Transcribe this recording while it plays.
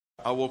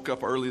I woke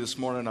up early this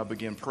morning. I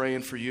began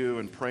praying for you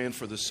and praying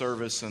for the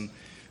service,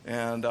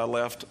 and I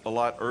left a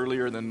lot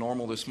earlier than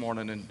normal this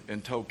morning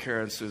and told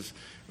Karen, says,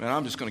 man,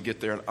 I'm just going to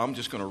get there and I'm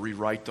just going to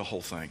rewrite the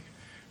whole thing.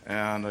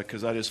 And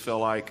because I just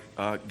felt like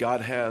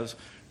God has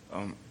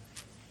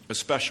a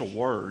special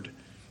word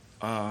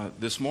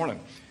this morning.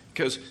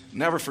 Because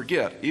never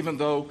forget, even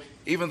though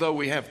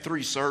we have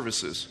three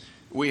services,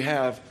 we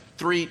have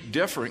three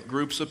different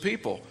groups of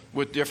people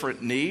with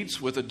different needs,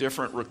 with a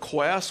different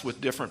request, with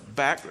different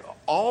background,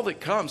 all that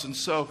comes. And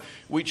so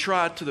we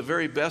try to the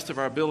very best of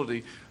our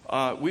ability.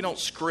 We don't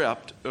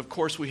script. Of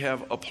course, we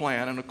have a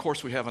plan, and of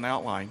course, we have an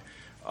outline.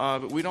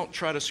 But we don't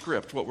try to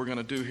script what we're going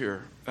to do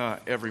here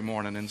every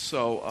morning. And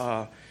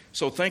so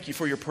thank you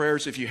for your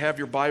prayers. If you have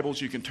your Bibles,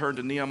 you can turn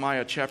to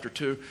Nehemiah chapter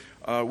 2.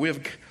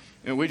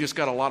 We just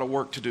got a lot of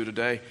work to do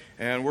today,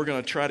 and we're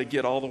going to try to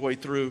get all the way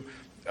through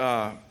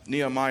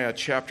Nehemiah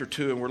chapter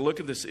 2. And we're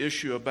looking at this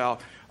issue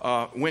about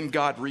when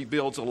God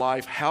rebuilds a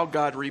life, how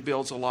God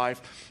rebuilds a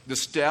life, the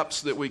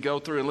steps that we go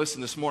through. And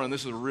listen, this morning,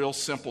 this is a real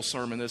simple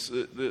sermon.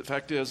 The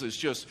fact is, it's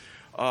just...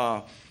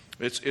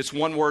 It's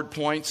one-word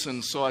points,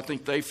 and so I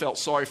think they felt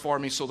sorry for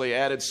me, so they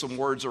added some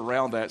words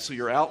around that. So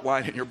your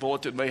outline and your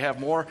bulletin may have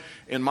more.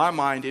 In my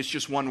mind, it's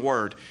just one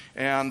word.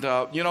 And,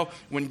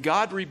 when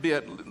God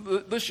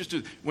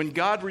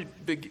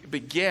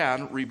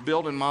began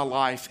rebuilding my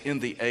life in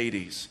the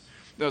 80s,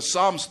 now,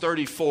 Psalms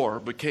 34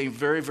 became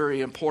very,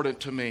 very important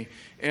to me.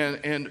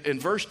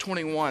 And verse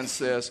 21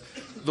 says,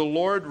 the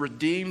Lord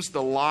redeems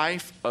the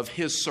life of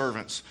his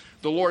servants.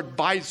 The Lord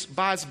buys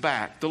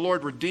back. The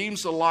Lord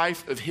redeems the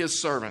life of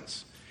his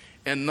servants.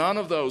 And none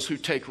of those who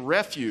take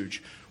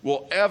refuge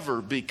will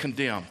ever be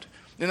condemned.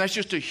 And that's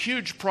just a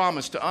huge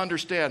promise to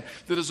understand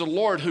that it is the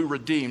Lord who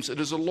redeems. It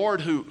is the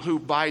Lord who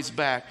buys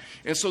back.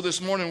 And so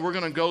this morning we're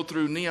going to go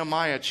through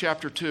Nehemiah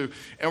chapter 2,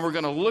 and we're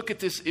going to look at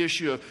this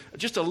issue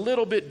just a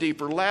little bit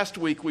deeper. Last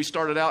week we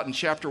started out in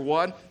chapter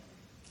 1.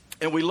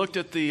 And we looked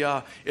at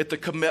the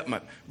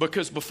commitment,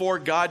 because before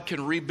God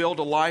can rebuild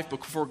a life,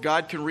 before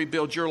God can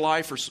rebuild your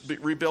life or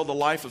rebuild the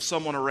life of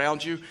someone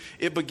around you,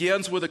 it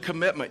begins with a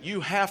commitment.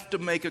 You have to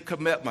make a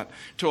commitment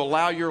to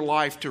allow your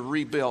life to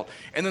rebuild.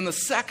 And then the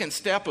second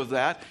step of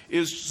that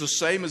is the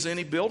same as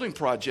any building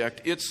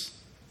project. It's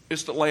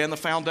to lay in the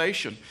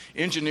foundation.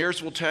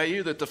 Engineers will tell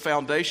you that the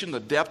foundation, the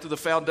depth of the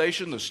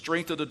foundation, the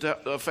strength of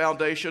the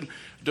foundation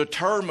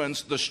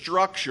determines the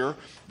structure,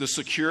 the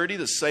security,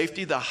 the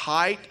safety, the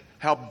height,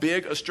 how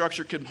big a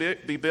structure can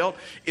be built.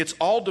 It's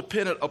all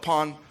dependent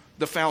upon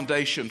the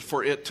foundation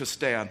for it to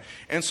stand.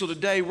 And so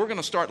today we're going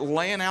to start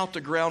laying out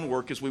the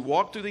groundwork as we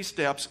walk through these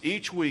steps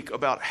each week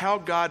about how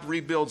God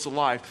rebuilds a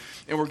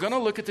life. And we're going to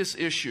look at this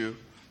issue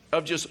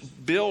of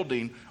just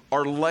building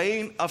or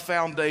laying a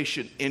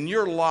foundation in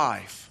your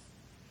life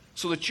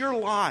so that your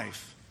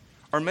life,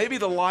 or maybe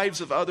the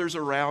lives of others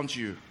around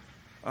you,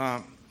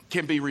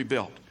 can be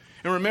rebuilt.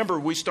 And remember,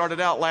 we started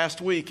out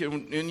last week,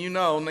 and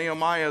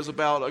Nehemiah is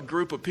about a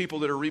group of people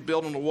that are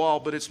rebuilding a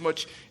wall, but it's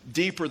much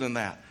deeper than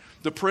that.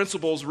 The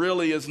principles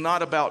really is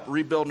not about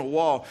rebuilding a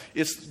wall.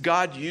 It's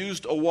God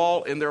used a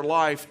wall in their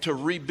life to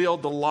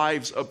rebuild the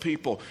lives of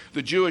people.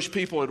 The Jewish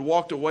people had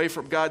walked away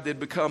from God. They'd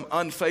become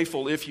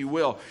unfaithful, if you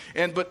will.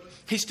 But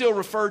he still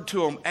referred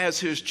to them as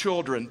his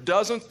children.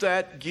 Doesn't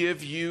that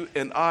give you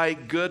and I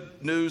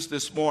good news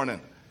this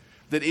morning?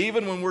 That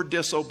even when we're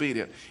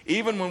disobedient,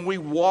 even when we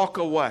walk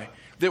away,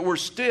 that we're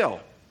still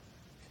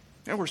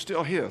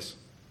his.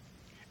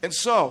 And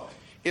so,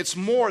 it's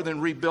more than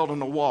rebuilding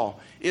a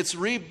wall. It's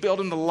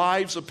rebuilding the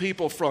lives of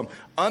people from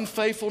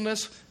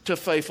unfaithfulness to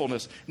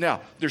faithfulness. Now,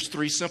 there's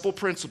three simple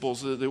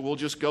principles that we'll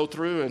just go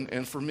through,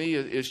 and for me,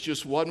 it's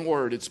just one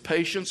word. It's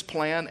patience,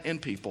 plan,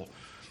 and people.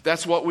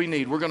 That's what we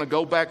need. We're going to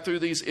go back through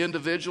these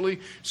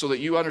individually so that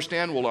you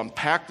understand. We'll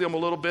unpack them a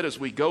little bit as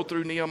we go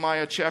through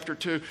Nehemiah chapter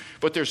 2.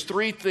 But there's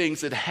three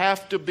things that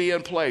have to be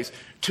in place.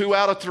 2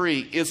 out of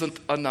 3 isn't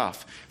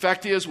enough.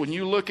 Fact is, when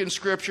you look in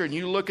Scripture and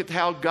you look at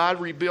how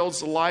God rebuilds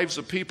the lives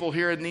of people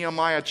here in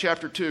Nehemiah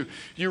chapter 2,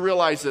 you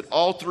realize that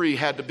all 3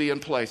 had to be in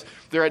place.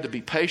 There had to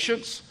be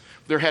patience,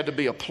 there had to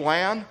be a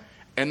plan,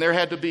 and there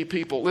had to be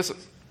people. Listen.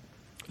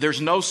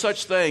 There's no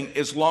such thing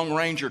as Lone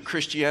Ranger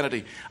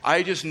Christianity.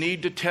 I just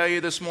need to tell you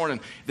this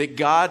morning that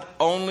God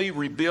only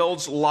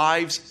rebuilds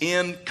lives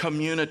in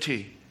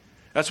community.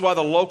 That's why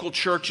the local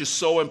church is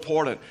so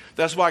important.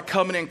 That's why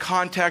coming in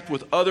contact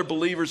with other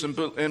believers and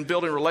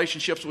building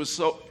relationships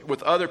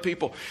with other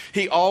people.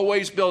 He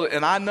always builds it.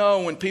 And I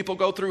know when people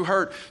go through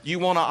hurt, you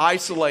want to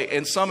isolate.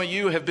 And some of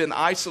you have been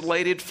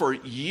isolated for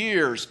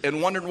years and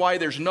wondered why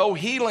there's no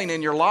healing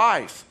in your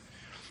life.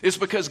 It's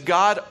because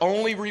God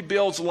only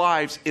rebuilds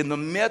lives in the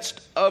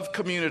midst of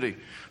community.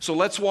 So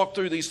let's walk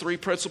through these 3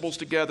 principles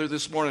together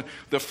this morning.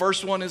 The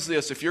first one is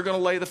this. If you're going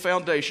to lay the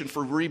foundation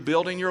for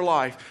rebuilding your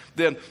life,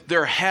 then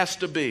there has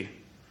to be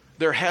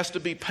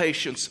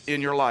patience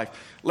in your life.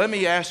 Let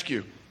me ask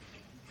you,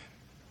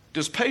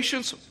 does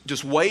patience,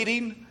 just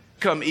waiting,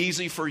 come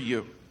easy for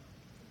you?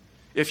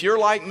 If you're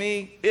like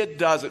me, it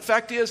doesn't.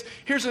 Fact is,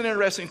 here's an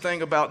interesting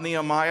thing about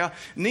Nehemiah.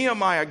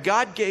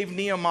 God gave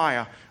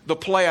Nehemiah the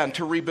plan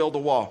to rebuild the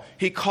wall.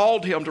 He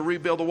called him to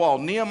rebuild the wall.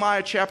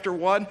 Nehemiah chapter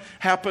 1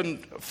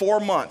 happened 4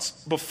 months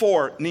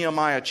before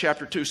Nehemiah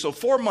chapter 2. So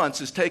 4 months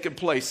has taken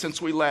place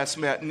since we last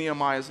met in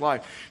Nehemiah's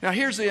life. Now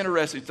here's the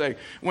interesting thing.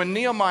 When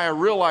Nehemiah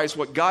realized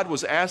what God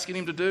was asking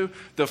him to do,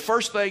 the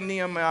first thing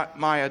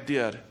Nehemiah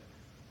did,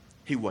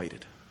 he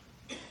waited.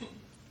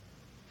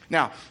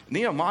 Now,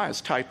 Nehemiah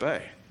is type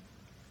A.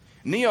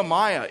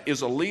 Nehemiah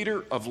is a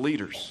leader of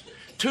leaders.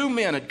 2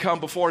 men had come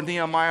before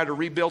Nehemiah to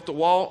rebuild the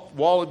wall.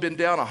 Wall had been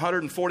down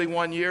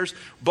 141 years.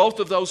 Both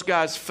of those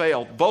guys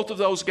failed. Both of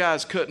those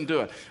guys couldn't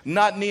do it.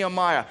 Not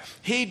Nehemiah.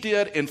 He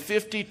did in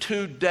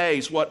 52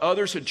 days what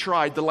others had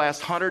tried the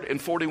last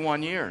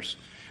 141 years.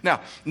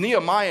 Now,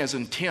 Nehemiah is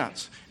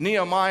intense.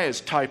 Nehemiah is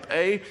type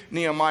A.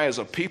 Nehemiah is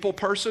a people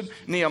person.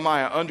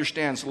 Nehemiah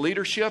understands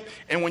leadership.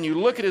 And when you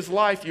look at his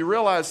life, you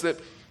realize that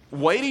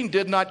waiting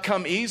did not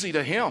come easy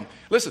to him.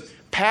 Listen,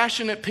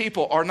 passionate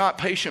people are not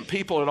patient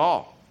people at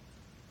all.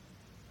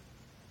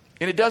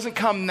 And it doesn't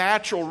come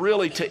natural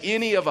really to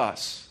any of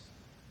us.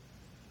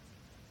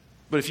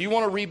 But if you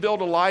want to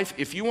rebuild a life,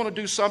 if you want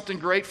to do something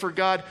great for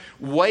God,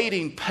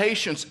 waiting,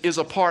 patience is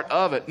a part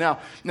of it. Now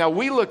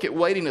we look at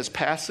waiting as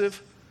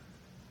passive.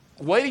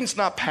 Waiting's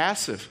not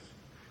passive.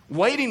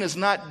 Waiting is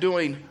not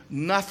doing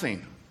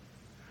nothing.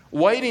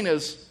 Waiting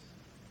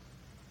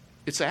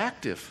it's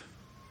active.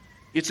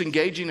 It's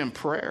engaging in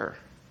prayer.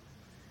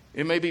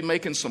 It may be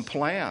making some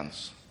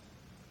plans.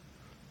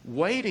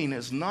 Waiting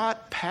is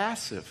not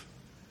passive.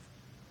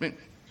 I mean,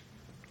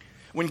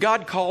 when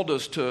God called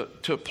us to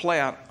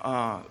plant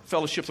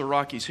Fellowship of the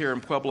Rockies here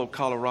in Pueblo,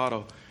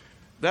 Colorado,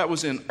 that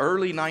was in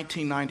early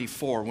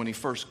 1994 when He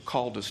first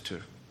called us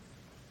to.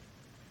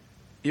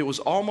 It was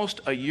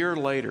almost a year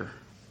later,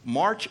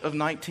 March of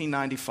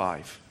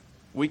 1995.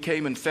 We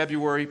came in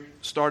February,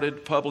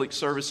 started public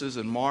services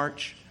in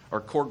March,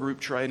 our core group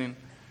training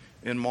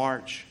in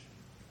March.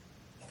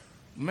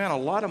 Man, a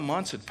lot of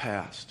months had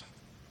passed.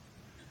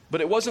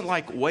 But it wasn't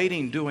like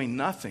waiting, doing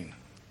nothing.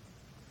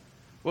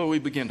 Well, we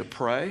began to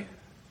pray.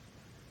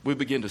 We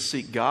began to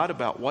seek God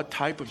about what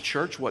type of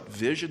church, what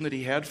vision that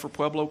He had for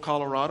Pueblo,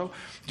 Colorado.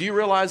 Do you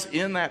realize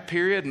in that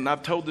period, and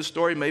I've told this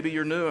story, maybe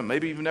you're new and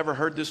maybe you've never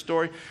heard this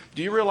story.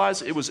 Do you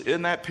realize it was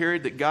in that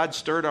period that God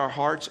stirred our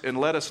hearts and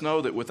let us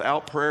know that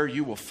without prayer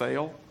you will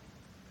fail?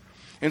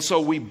 And so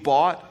we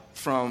bought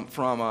from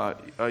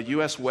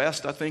U.S.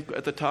 West, I think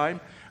at the time,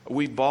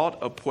 we bought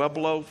a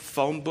Pueblo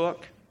phone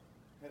book,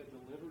 had it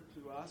delivered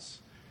to us,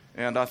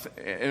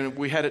 and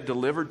we had it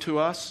delivered to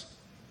us.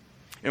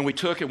 And we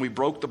took and we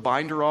broke the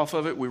binder off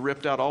of it. We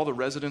ripped out all the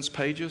residence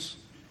pages.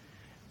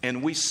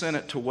 And we sent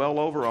it to well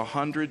over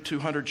 100,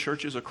 200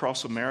 churches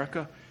across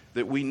America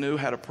that we knew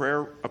had a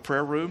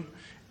prayer room.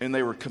 And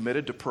they were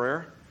committed to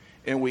prayer.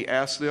 And we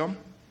asked them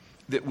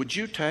that would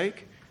you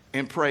take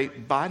and pray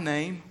by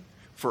name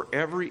for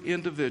every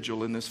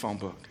individual in this phone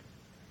book.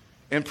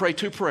 And pray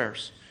 2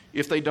 prayers.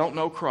 If they don't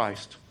know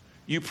Christ,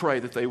 you pray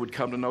that they would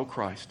come to know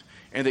Christ.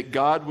 And that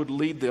God would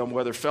lead them,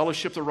 whether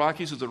Fellowship of the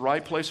Rockies is the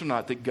right place or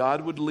not, that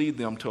God would lead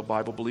them to a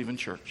Bible-believing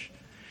church.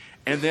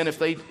 And then if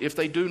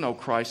they do know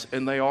Christ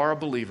and they are a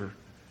believer,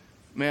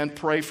 man,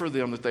 pray for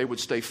them that they would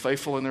stay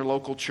faithful in their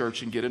local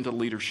church and get into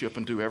leadership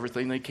and do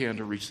everything they can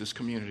to reach this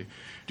community.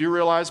 Do you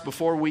realize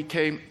before we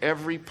came,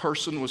 every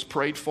person was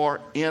prayed for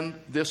in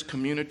this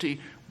community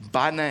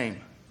by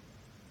name?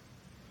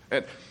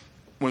 And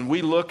when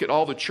we look at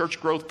all the church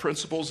growth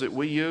principles that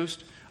we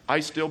used,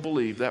 I still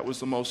believe that was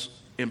the most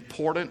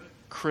important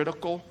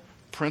critical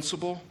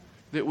principle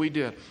that we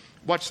did.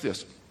 Watch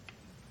this.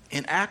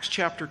 In Acts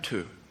chapter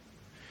 2,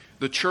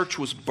 the church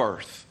was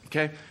birthed.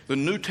 Okay? The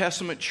New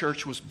Testament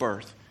church was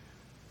birthed.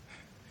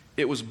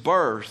 It was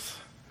birthed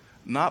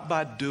not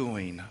by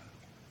doing,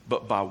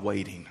 but by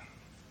waiting.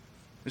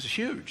 This is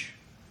huge.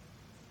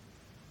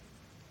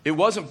 It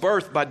wasn't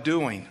birthed by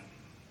doing.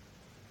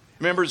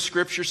 Remember, the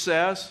scripture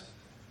says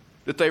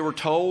that they were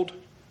told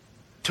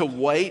to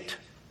wait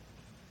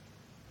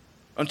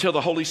until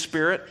the Holy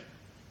Spirit.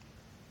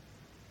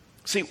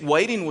 See,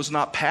 waiting was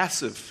not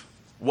passive.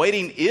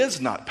 Waiting is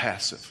not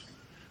passive.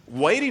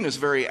 Waiting is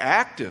very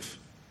active.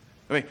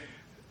 I mean,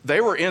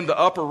 they were in the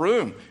upper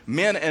room.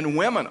 Men and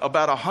women,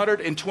 about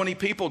 120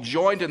 people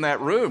joined in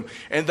that room.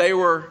 And they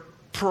were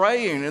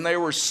praying and they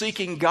were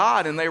seeking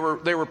God. And they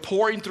were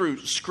pouring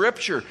through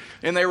Scripture.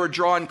 And they were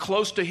drawing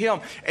close to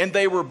Him. And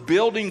they were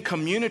building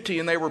community.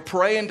 And they were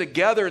praying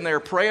together. And they were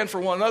praying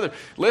for one another.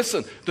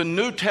 Listen, the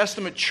New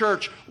Testament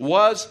church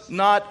was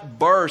not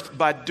birthed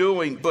by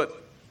doing, but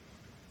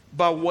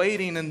by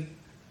waiting. And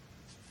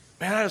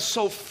man, that is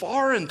so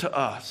foreign to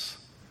us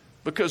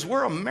because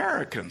we're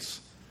Americans.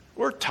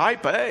 We're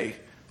type A.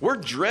 We're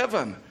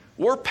driven.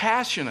 We're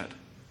passionate.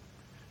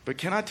 But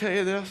can I tell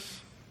you this?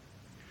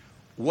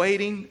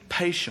 Waiting,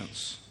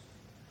 patience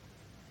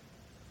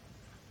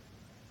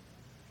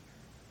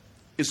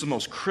is the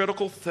most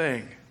critical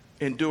thing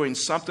in doing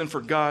something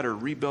for God or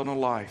rebuilding a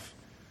life.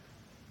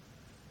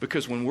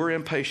 Because when we're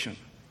impatient,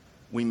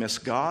 we miss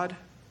God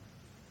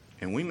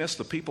and we miss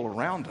the people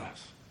around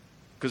us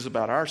because it's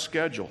about our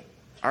schedule,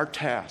 our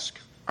task,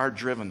 our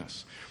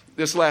drivenness.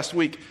 This last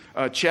week,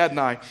 Chad and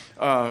I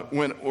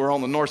were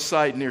on the north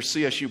side near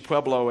CSU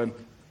Pueblo,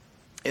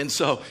 and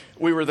so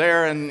we were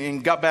there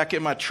and got back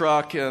in my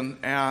truck, and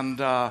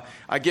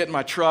I get in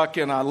my truck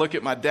and I look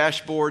at my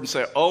dashboard and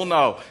say, oh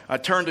no. I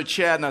turned to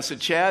Chad and I said,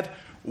 Chad,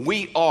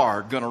 we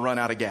are going to run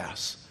out of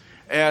gas.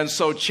 And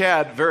so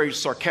Chad, very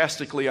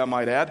sarcastically I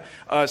might add,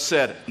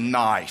 said,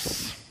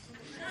 nice.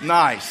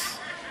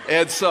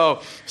 And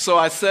so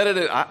I said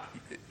it,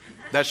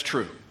 that's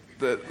true.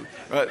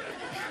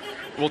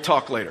 We'll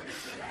talk later.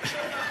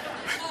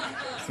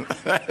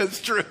 That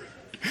is true.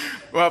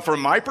 Well,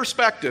 from my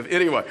perspective,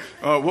 anyway,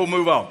 we'll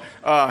move on.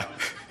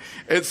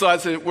 And so I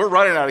said, we're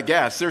running out of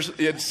gas. So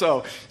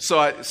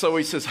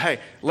he says, hey,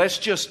 let's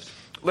just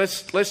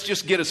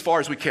get as far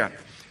as we can.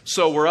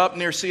 So we're up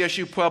near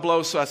CSU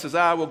Pueblo. So I says,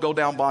 we'll go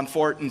down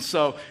Bonfort. And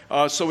so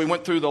we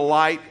went through the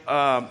light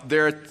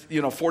there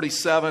at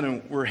 47,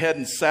 and we're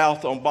heading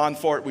south on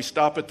Bonfort. We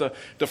stop at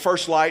the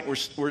first light.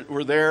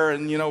 We're there,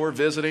 and we're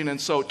visiting.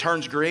 And so it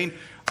turns green.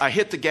 I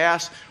hit the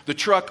gas. The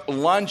truck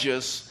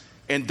lunges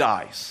and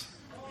dies.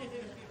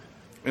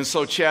 And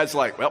so Chad's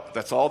like, well,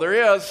 that's all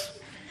there is.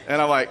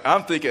 And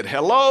I'm thinking,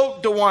 hello,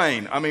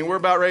 Dwayne. I mean, we're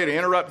about ready to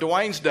interrupt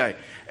Dwayne's day.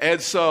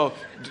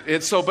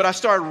 But I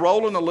started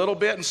rolling a little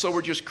bit, and so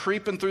we're just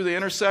creeping through the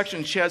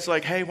intersection. Chad's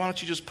like, hey, why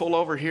don't you just pull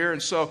over here?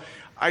 And so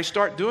I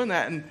start doing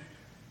that,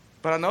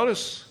 but I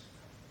notice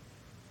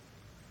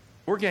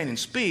we're gaining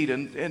speed.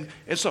 And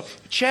so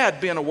Chad,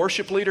 being a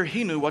worship leader,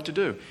 he knew what to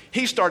do.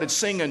 He started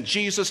singing,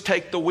 Jesus,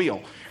 Take the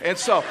Wheel.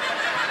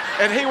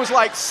 And he was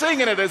like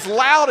singing it as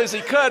loud as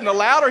he could, and the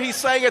louder he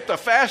sang it, the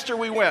faster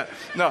we went.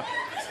 No,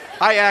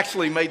 I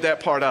actually made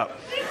that part up.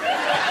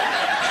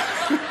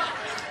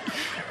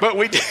 But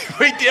we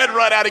did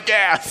run out of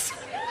gas.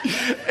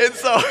 And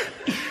so,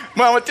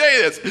 well, I'm going to tell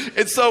you this.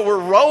 And so we're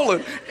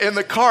rolling, and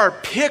the car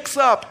picks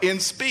up in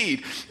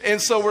speed. And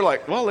so we're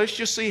like, well, let's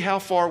just see how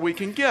far we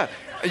can get.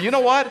 And you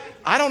know what?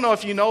 I don't know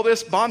if you know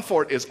this,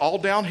 Bonfort is all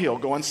downhill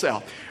going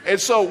south.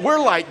 And so we're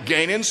like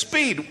gaining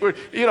speed.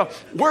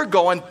 We're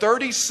going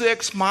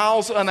 36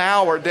 miles an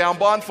hour down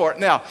Bonfort.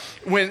 Now,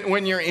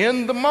 when you're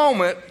in the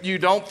moment, you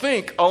don't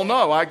think, oh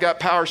no, I got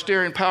power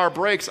steering, power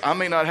brakes. I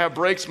may not have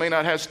brakes, may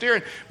not have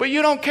steering. But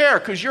you don't care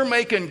because you're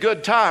making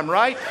good time,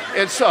 right?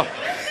 And so,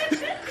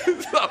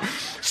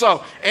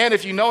 and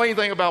if you know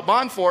anything about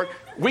Bonfort,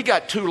 we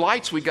got 2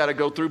 lights we got to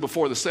go through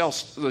before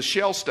the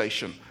Shell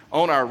station.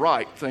 On our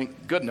right,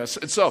 thank goodness.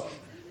 And so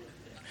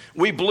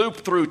we blew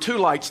through 2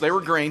 lights. They were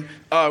green.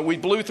 We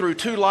blew through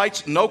 2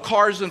 lights, no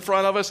cars in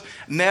front of us,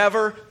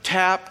 never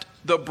tapped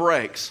the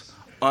brakes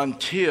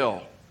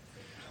until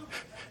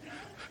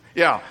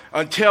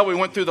we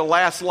went through the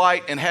last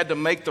light and had to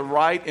make the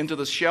right into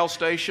the Shell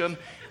station.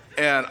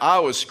 And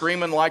I was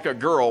screaming like a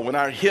girl. When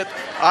I hit,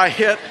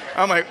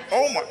 I'm like,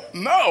 oh my,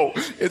 no.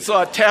 And so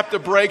I tapped the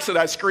brakes and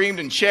I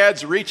screamed, and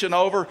Chad's reaching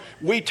over.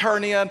 We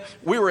turn in.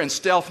 We were in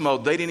stealth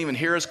mode. They didn't even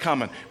hear us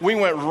coming. We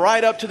went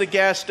right up to the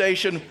gas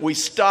station. We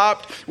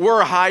stopped.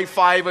 We're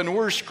high-fiving.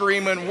 We're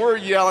screaming. We're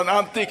yelling.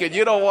 I'm thinking,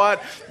 you know what?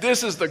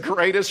 This is the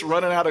greatest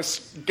running out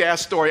of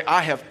gas story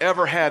I have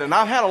ever had. And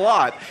I've had a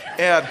lot.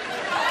 And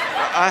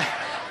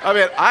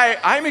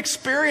I'm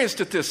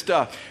experienced at this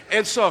stuff.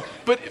 And so,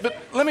 but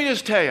let me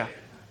tell you,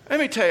 I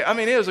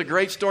mean, it was a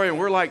great story, and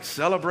we're like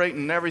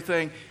celebrating and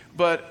everything.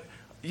 But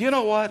you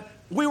know what?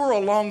 We were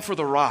along for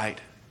the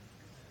ride.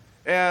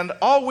 And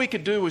all we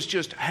could do was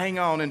just hang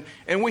on,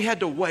 and we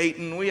had to wait,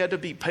 and we had to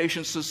be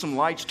patient so some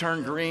lights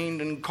turned green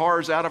and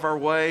cars out of our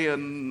way,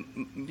 and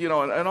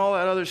and all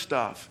that other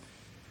stuff.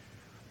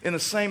 And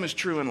the same is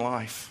true in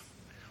life.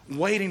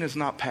 Waiting is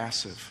not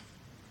passive.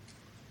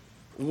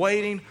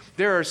 Waiting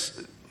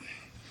is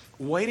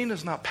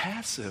not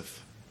passive.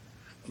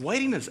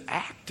 Waiting is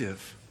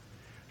active.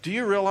 Do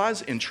you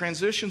realize in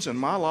transitions in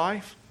my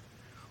life,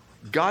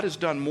 God has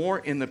done more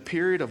in the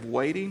period of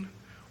waiting?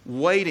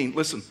 Waiting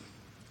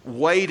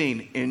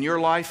in your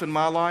life and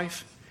my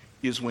life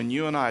is when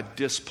you and I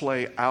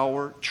display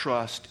our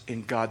trust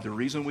in God. The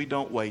reason we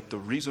don't wait, the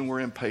reason we're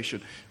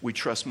impatient, we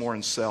trust more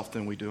in self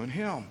than we do in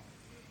Him.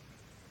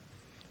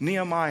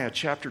 Nehemiah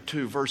chapter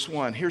 2, verse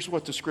 1. Here's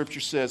what the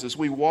scripture says as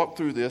we walk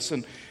through this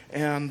and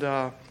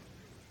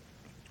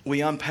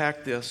we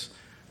unpack this.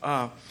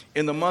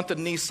 In the month of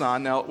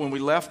Nisan, now when we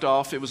left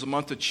off, it was the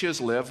month of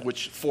Chislev,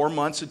 which 4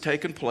 months had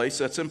taken place.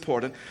 That's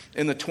important.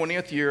 In the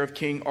 20th year of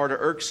King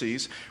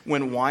Artaxerxes,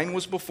 when wine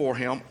was before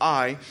him,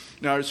 now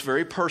it's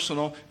very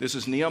personal. This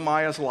is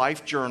Nehemiah's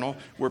life journal.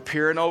 We're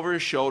peering over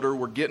his shoulder.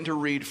 We're getting to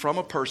read from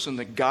a person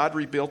that God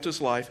rebuilt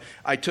his life.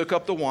 I took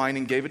up the wine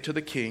and gave it to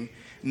the king.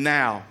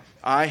 Now,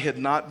 I had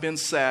not been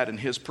sad in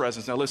his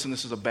presence. Now listen,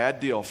 this is a bad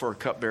deal for a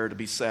cupbearer to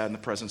be sad in the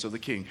presence of the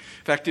king.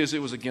 Fact is,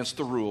 it was against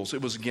the rules.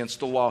 It was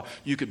against the law.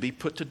 You could be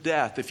put to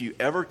death if you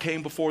ever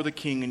came before the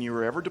king and you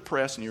were ever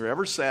depressed and you were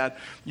ever sad.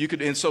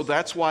 And so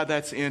that's why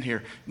that's in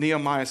here.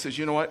 Nehemiah says,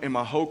 you know what? In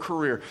my whole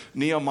career,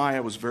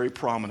 Nehemiah was very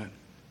prominent.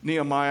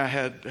 Nehemiah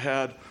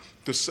had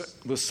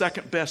the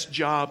second best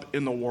job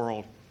in the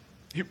world.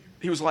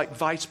 He was like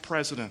vice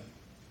president,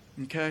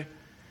 okay?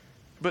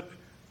 But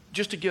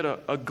just to get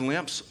a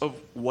glimpse of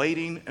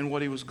waiting and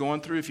what he was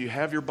going through, if you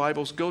have your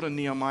Bibles, go to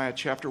Nehemiah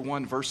chapter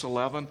 1, verse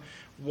 11.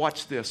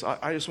 Watch this.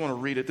 I just want to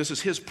read it. This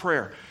is his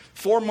prayer.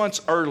 4 months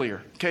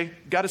earlier, okay?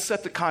 Got to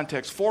set the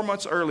context. 4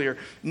 months earlier,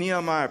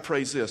 Nehemiah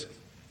prays this.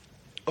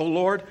 O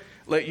Lord,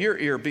 let your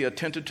ear be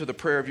attentive to the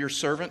prayer of your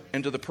servant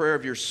and to the prayer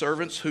of your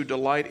servants who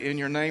delight in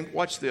your name.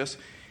 Watch this.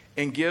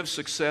 And give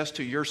success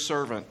to your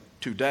servant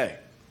today.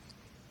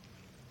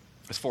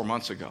 That's 4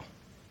 months ago.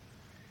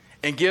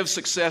 And give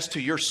success to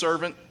your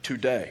servant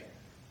today.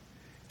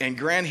 And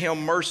grant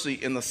him mercy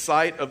in the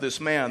sight of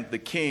this man, the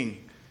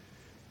king.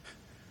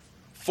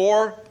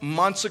 4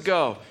 months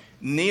ago,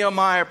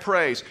 Nehemiah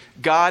prays,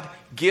 God,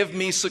 give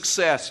me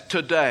success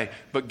today.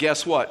 But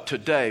guess what?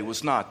 Today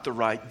was not the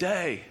right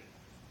day.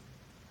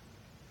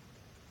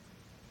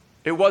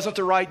 It wasn't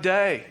the right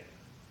day.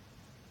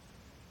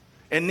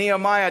 And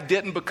Nehemiah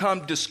didn't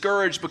become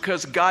discouraged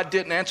because God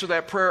didn't answer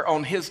that prayer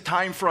on his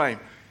time frame.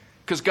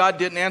 Because God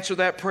didn't answer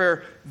that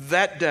prayer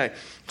that day.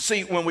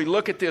 See, when we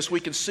look at this, we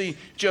can see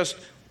just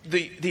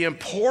the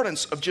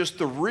importance of just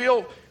the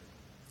real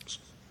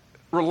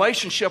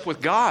relationship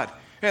with God.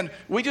 And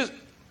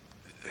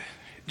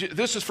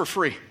this is for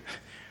free.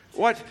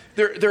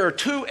 There are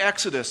 2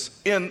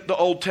 Exodus in the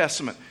Old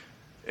Testament.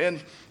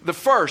 And the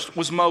first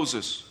was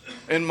Moses.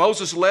 And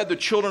Moses led the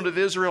children of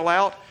Israel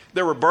out.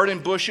 There were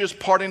burning bushes,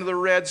 parting of the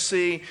Red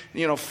Sea,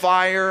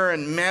 fire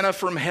and manna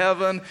from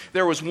heaven.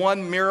 There was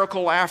one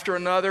miracle after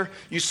another.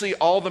 You see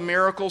all the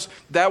miracles.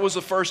 That was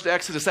the first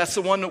Exodus. That's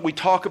the one that we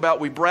talk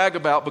about, we brag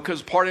about,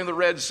 because parting of the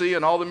Red Sea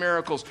and all the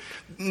miracles.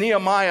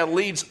 Nehemiah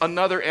leads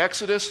another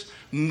Exodus.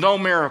 No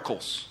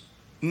miracles.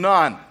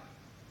 None.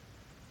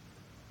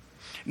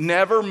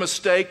 Never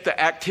mistake the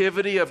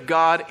activity of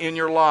God in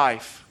your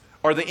life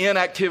or the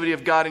inactivity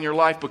of God in your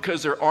life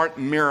because there aren't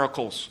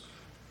miracles.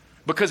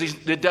 Because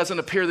it doesn't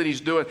appear that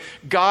he's doing.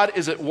 God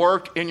is at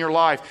work in your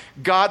life.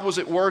 God was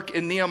at work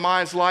in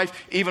Nehemiah's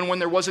life even when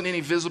there wasn't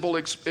any visible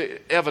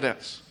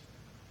evidence.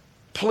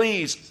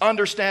 Please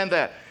understand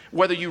that.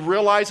 Whether you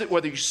realize it,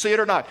 whether you see it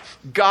or not,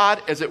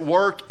 God is at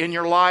work in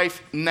your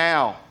life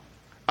now.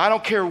 I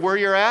don't care where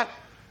you're at.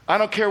 I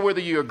don't care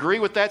whether you agree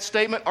with that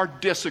statement or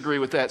disagree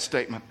with that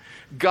statement.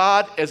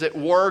 God is at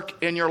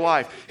work in your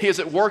life. He is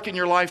at work in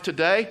your life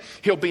today.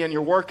 He'll be in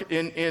your work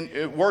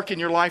in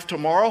your life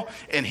tomorrow,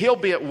 and he'll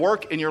be at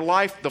work in your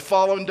life the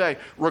following day,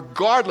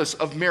 regardless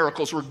of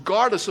miracles,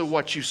 regardless of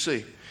what you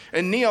see.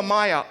 And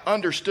Nehemiah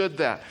understood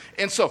that.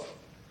 And so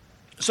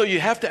you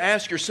have to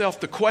ask yourself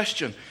the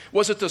question,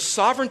 was it the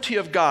sovereignty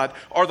of God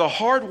or the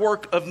hard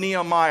work of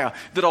Nehemiah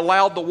that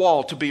allowed the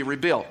wall to be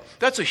rebuilt?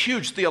 That's a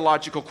huge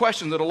theological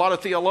question that a lot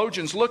of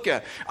theologians look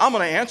at. I'm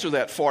going to answer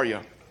that for you.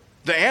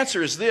 The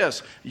answer is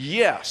this: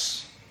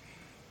 yes.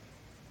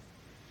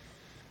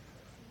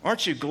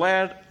 Aren't you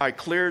glad I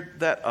cleared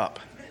that up?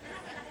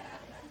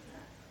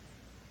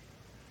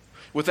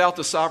 Without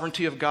the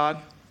sovereignty of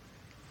God,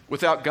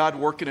 without God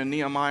working in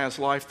Nehemiah's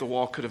life, the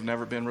wall could have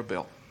never been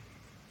rebuilt.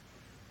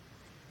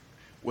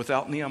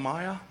 Without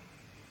Nehemiah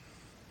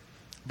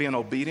being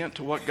obedient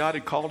to what God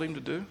had called him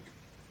to do,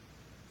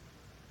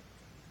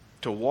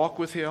 to walk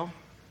with him,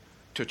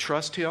 to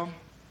trust him,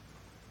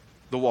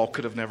 the wall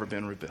could have never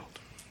been rebuilt.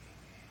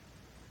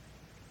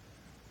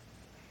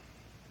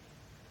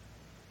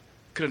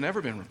 Could have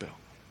never been rebuilt.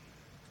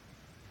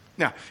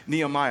 Now,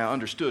 Nehemiah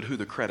understood who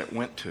the credit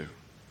went to.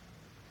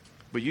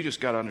 But you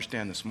just got to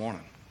understand this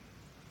morning,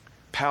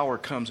 power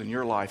comes in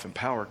your life and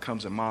power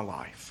comes in my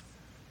life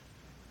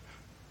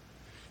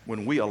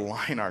when we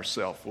align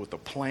ourselves with the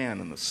plan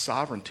and the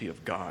sovereignty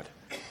of God.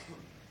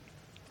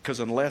 Because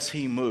unless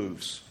he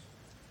moves,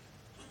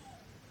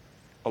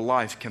 a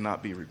life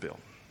cannot be rebuilt.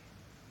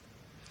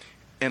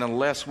 And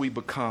unless we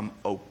become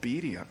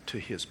obedient to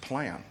his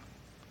plan,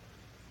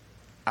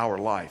 our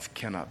life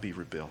cannot be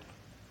rebuilt.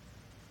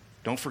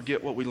 Don't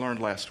forget what we learned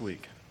last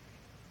week.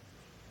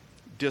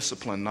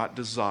 Discipline, not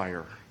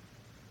desire,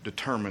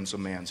 determines a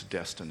man's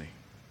destiny.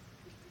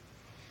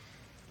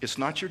 It's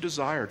not your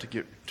desire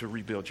to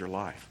rebuild your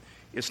life.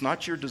 It's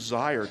not your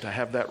desire to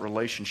have that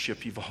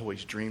relationship you've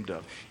always dreamed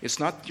of. It's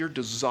not your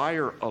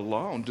desire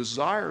alone.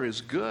 Desire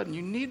is good, and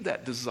you need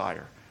that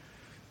desire.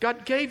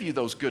 God gave you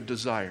those good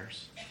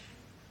desires.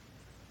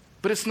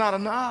 But it's not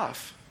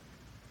enough.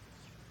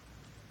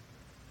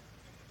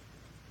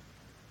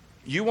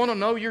 You want to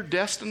know your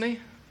destiny?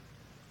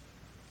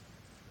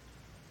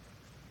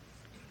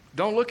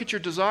 Don't look at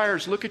your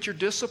desires, look at your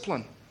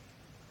discipline.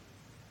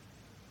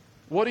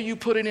 What are you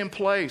putting in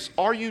place?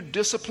 Are you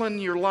disciplining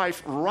your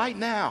life right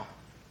now?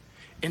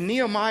 And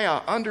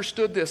Nehemiah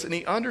understood this, and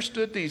he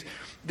understood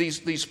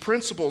these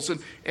principles.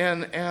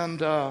 And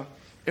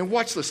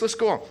watch this. Let's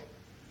go on.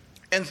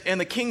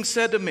 And the king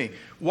said to me,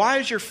 "Why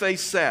is your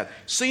face sad,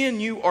 seeing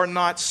you are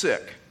not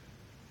sick?"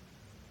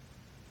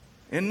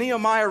 And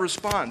Nehemiah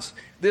responds,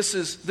 This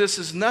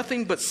is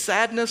nothing but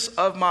sadness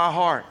of my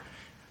heart.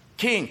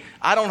 King,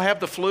 I don't have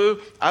the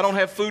flu. I don't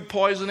have food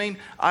poisoning.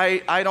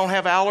 I don't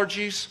have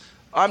allergies.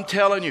 I'm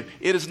telling you,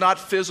 it is not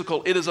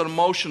physical. It is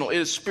emotional. It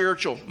is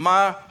spiritual.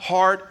 My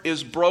heart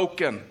is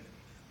broken.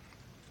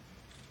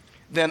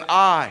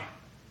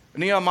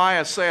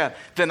 Nehemiah said,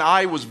 then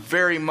I was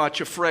very much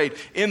afraid.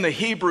 In the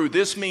Hebrew,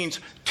 this means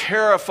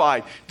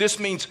terrified. This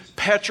means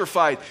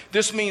petrified.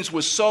 This means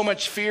with so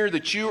much fear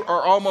that you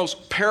are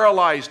almost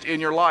paralyzed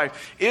in your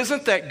life.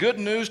 Isn't that good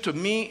news to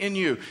me and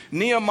you?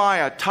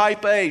 Nehemiah,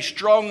 type A,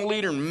 strong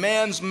leader,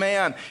 man's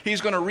man.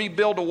 He's going to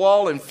rebuild a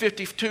wall in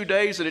 52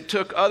 days that it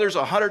took others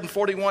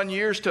 141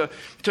 years to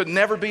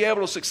never be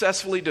able to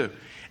successfully do.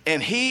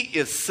 And he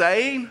is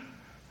saying,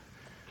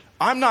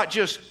 I'm not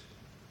just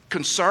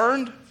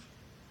concerned.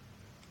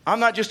 I'm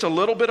not just a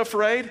little bit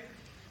afraid,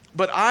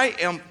 but I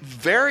am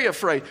very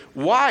afraid.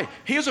 Why?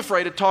 He was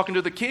afraid of talking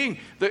to the king.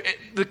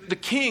 The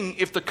king,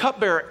 if the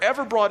cupbearer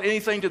ever brought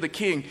anything to the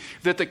king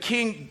that the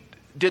king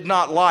did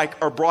not like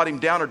or brought him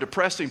down or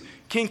depressed him,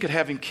 king could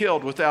have him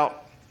killed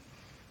without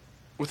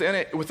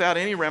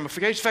any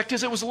ramifications. The fact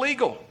is, it was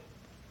legal.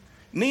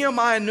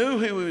 Nehemiah knew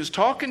who he was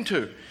talking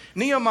to.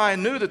 Nehemiah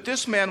knew that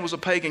this man was a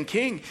pagan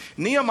king.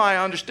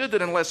 Nehemiah understood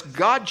that unless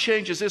God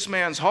changes this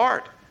man's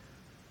heart,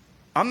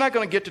 I'm not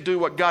going to get to do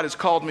what God has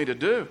called me to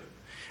do.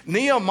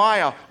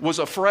 Nehemiah was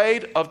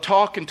afraid of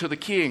talking to the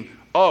king.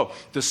 Oh,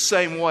 the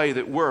same way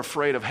that we're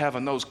afraid of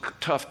having those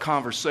tough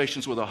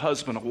conversations with a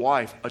husband, a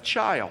wife, a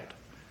child,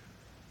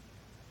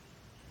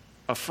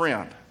 a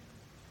friend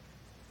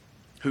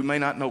who may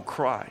not know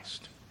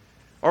Christ.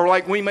 Or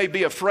like we may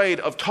be afraid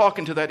of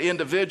talking to that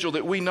individual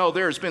that we know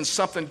there has been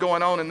something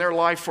going on in their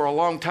life for a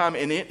long time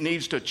and it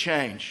needs to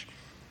change.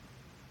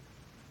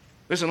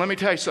 Listen, let me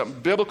tell you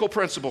something. Biblical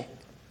principle.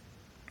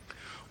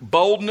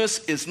 Boldness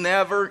is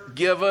never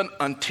given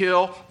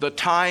until the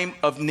time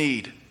of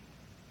need.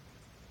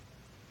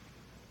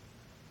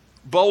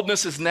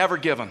 Boldness is never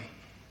given.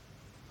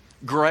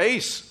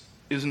 Grace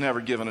is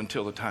never given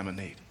until the time of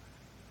need.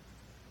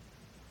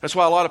 That's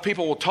why a lot of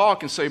people will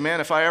talk and say, man,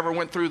 if I ever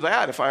went through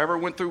that, if I ever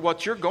went through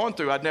what you're going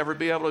through, I'd never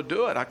be able to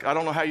do it. I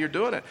don't know how you're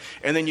doing it.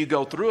 And then you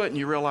go through it and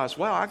you realize,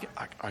 wow,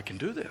 I can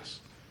do this.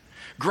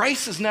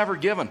 Grace is never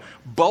given.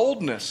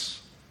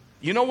 Boldness.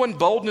 You know when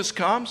boldness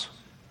comes?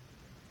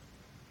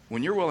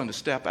 When you're willing to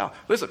step out.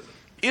 Listen,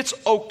 it's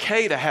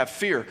okay to have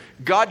fear.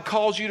 God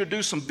calls you to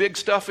do some big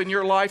stuff in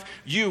your life,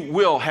 you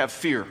will have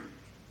fear.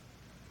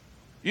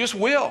 You just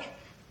will.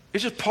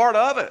 It's just part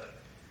of it.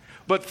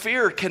 But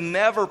fear can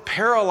never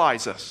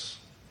paralyze us.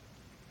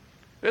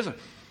 Listen,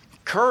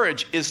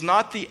 courage is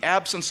not the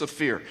absence of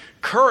fear.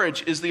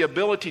 Courage is the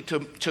ability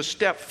to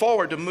step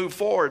forward, to move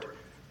forward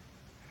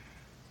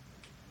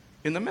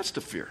in the midst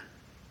of fear.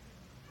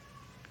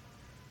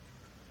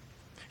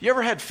 You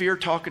ever had fear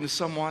talking to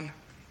someone?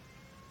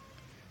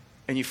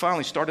 And you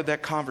finally started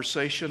that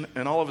conversation,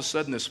 and all of a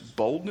sudden this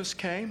boldness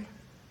came?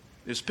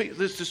 This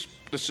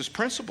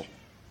principle.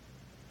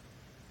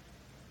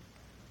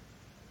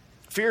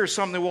 Fear is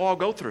something that we'll all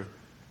go through.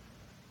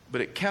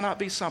 But it cannot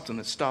be something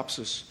that stops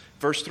us.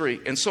 Verse 3,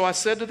 and so I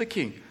said to the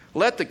king,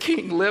 let the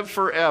king live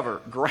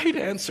forever. Great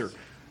answer,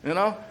 you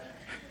know?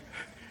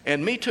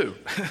 And me too.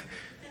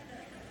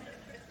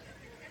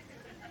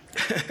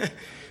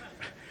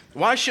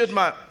 Why should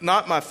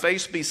not my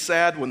face be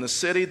sad when the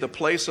city, the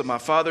place of my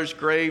father's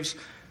graves,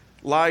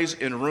 lies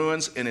in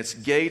ruins and its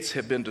gates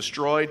have been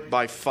destroyed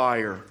by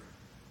fire?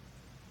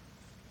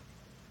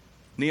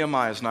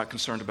 Nehemiah is not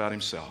concerned about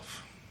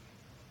himself.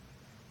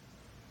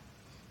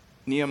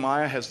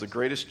 Nehemiah has the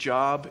greatest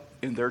job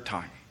in their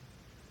time.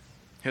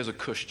 He has a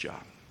cush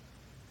job.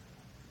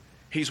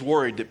 He's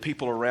worried that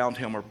people around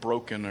him are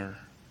broken or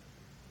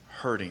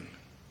hurting.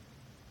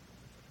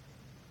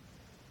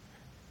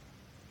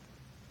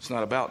 It's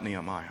not about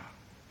Nehemiah.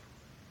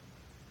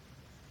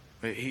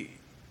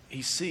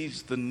 He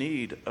sees the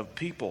need of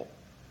people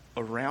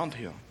around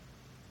him.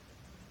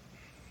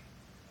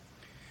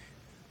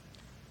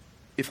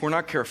 If we're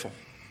not careful,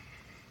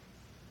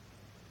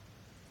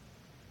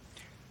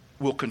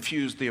 we'll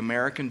confuse the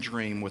American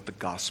dream with the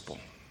gospel.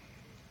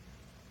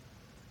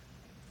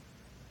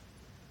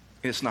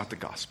 It's not the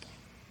gospel.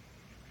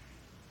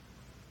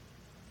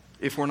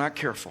 If we're not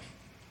careful,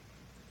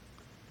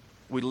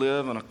 we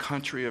live in a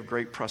country of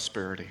great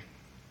prosperity.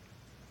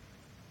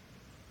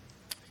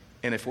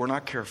 And if we're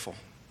not careful,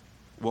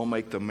 we'll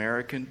make the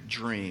American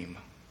dream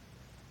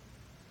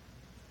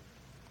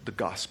the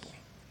gospel.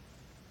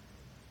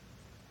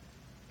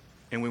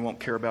 And we won't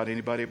care about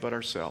anybody but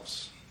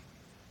ourselves.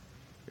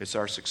 It's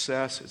our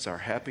success, it's our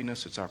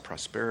happiness, it's our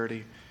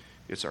prosperity,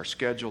 it's our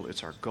schedule,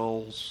 it's our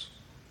goals.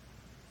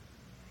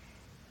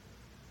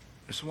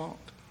 It won't.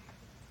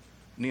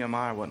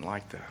 Nehemiah wasn't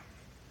like that.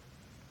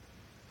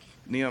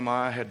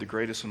 Nehemiah had the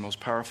greatest and most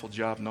powerful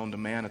job known to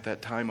man at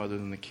that time other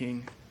than the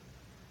king.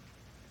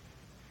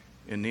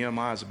 And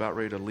Nehemiah is about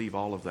ready to leave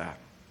all of that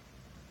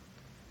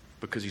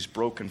because he's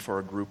broken for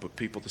a group of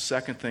people. The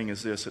second thing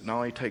is this: it not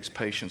only takes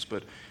patience,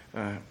 but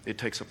it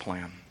takes a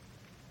plan.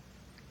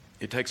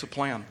 It takes a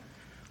plan.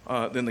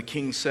 Then the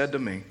king said to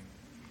me,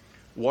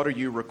 "What are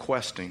you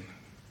requesting?"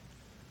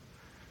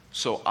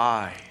 So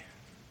I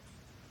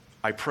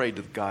prayed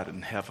to God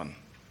in heaven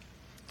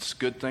It's a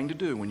good thing to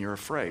do when you're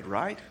afraid,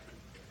 right?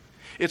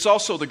 It's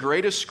also the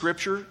greatest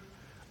scripture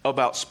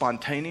about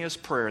spontaneous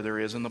prayer there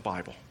is in the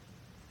Bible.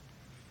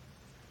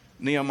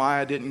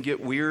 Nehemiah didn't get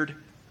weird.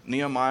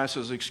 Nehemiah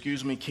says,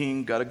 excuse me,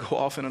 king, got to go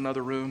off in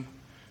another room.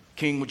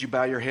 King, would you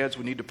bow your heads?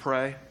 We need to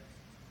pray.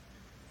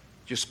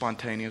 Just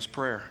spontaneous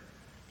prayer.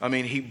 I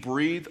mean, he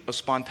breathed a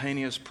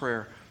spontaneous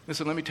prayer.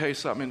 Listen, let me tell you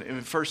something.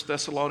 In 1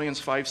 Thessalonians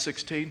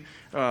 5:16,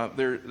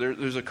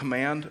 there's a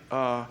command.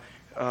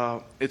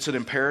 It's an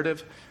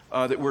imperative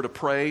that we're to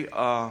pray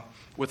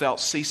without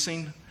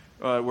ceasing.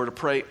 We're to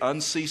pray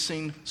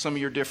unceasing. Some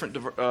of your different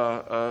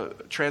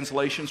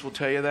translations will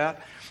tell you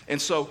that.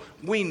 And so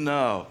we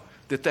know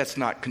that that's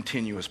not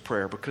continuous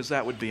prayer because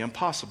that would be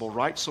impossible,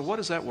 right? So what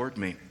does that word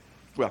mean?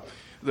 Well,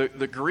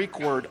 the Greek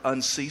word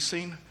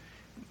unceasing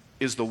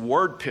is the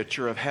word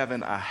picture of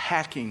having a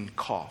hacking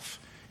cough.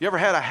 You ever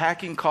had a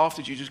hacking cough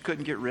that you just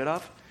couldn't get rid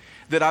of?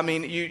 That, I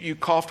mean, you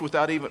coughed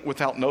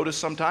without notice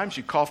sometimes.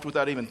 You coughed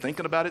without even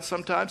thinking about it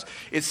sometimes.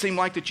 It seemed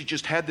like that you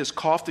just had this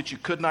cough that you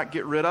could not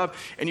get rid of,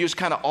 and you just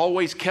kind of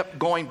always kept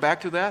going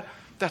back to that.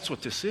 That's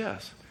what this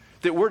is.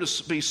 That we're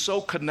to be so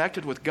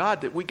connected with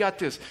God that we got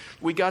this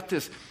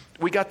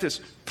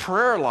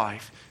prayer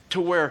life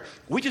to where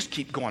we just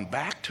keep going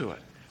back to it.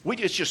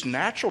 It's just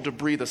natural to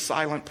breathe a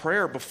silent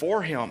prayer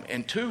before Him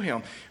and to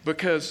Him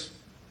because,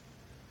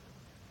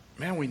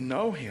 man, we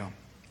know Him.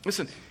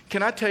 Listen,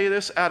 can I tell you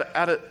this?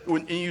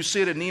 When you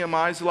see it in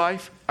Nehemiah's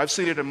life, I've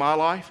seen it in my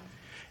life.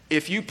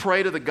 If you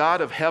pray to the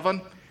God of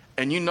heaven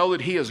and you know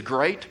that He is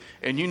great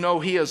and you know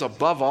He is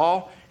above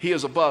all, He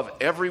is above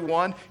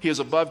everyone, He is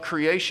above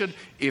creation.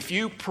 If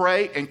you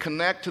pray and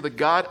connect to the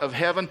God of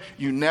heaven,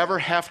 you never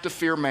have to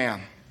fear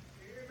man.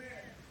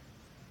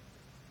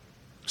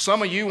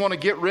 Some of you want to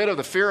get rid of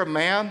the fear of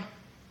man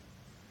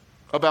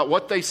about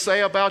what they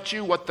say about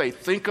you, what they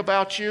think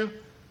about you.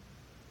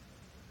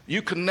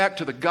 You connect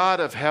to the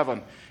God of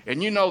heaven,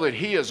 and you know that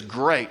He is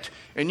great,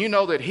 and you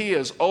know that He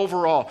is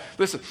overall.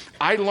 Listen,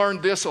 I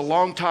learned this a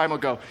long time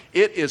ago.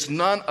 It is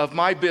none of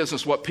my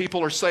business what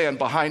people are saying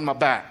behind my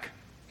back.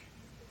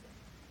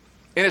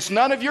 And it's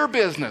none of your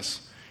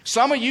business.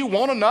 Some of you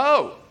want to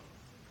know.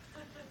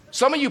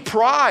 Some of you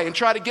pry and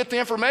try to get the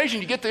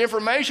information. You get the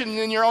information, and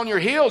then you're on your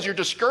heels. You're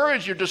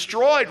discouraged. You're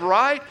destroyed,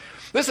 right?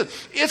 Listen,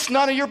 it's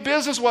none of your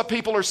business what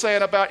people are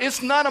saying about.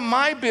 It's none of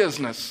my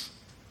business.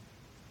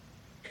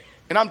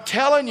 And I'm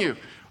telling you,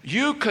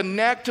 you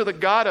connect to the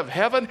God of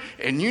heaven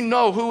and you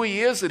know who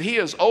He is, that He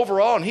is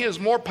overall and He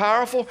is more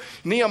powerful.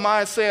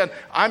 Nehemiah said,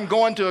 I'm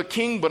going to a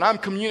king, but I'm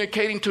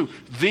communicating to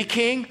the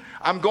king.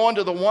 I'm going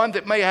to the one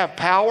that may have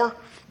power,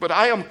 but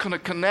I am going to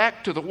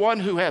connect to the one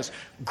who has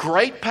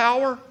great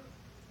power.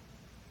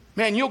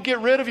 Man, you'll get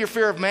rid of your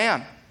fear of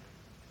man.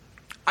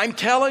 I'm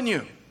telling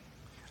you,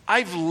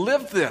 I've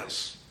lived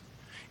this.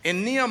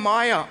 And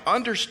Nehemiah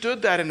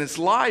understood that in his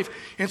life.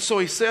 And so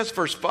he says,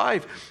 verse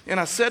 5, and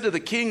I said to the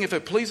king, if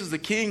it pleases the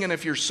king, and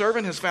if your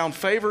servant has found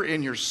favor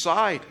in your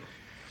sight,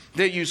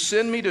 that you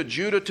send me to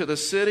Judah, to the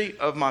city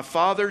of my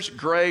father's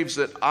graves,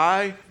 that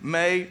I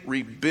may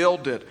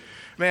rebuild it.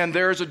 Man,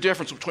 there is a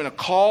difference between a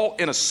call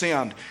and a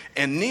send.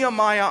 And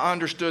Nehemiah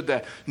understood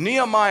that.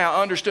 Nehemiah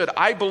understood,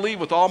 I believe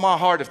with all my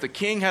heart, if the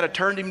king had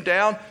turned him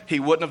down,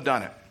 he wouldn't have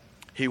done it.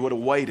 He would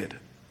have waited.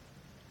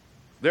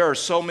 There are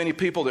so many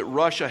people that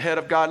rush ahead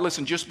of God.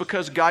 Listen, just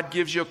because God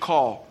gives you a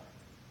call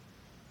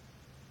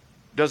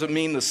doesn't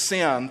mean the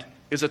send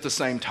is at the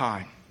same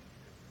time.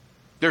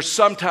 There's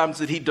sometimes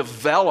that He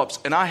develops,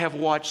 and I have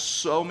watched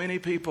so many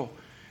people.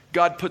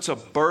 God puts a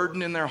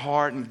burden in their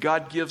heart, and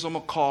God gives them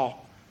a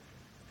call.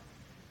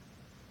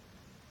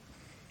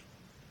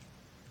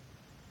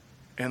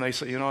 And they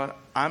say, you know what,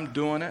 I'm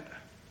doing it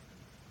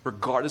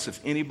regardless if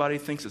anybody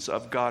thinks it's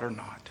of God or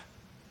not.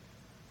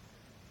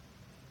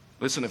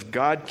 Listen, if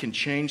God can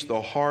change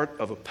the heart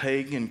of a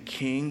pagan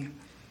king,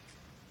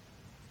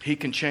 He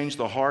can change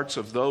the hearts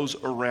of those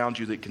around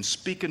you that can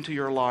speak into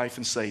your life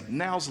and say,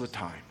 now's the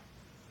time.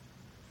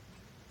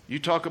 You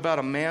talk about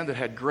a man that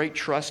had great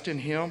trust in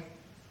Him.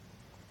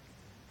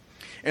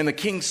 And the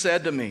king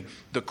said to me,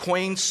 the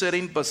queen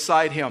sitting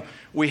beside him,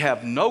 we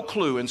have no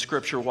clue in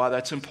Scripture why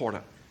that's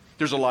important.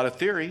 There's a lot of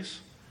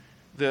theories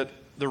that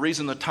the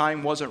reason the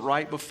time wasn't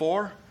right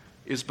before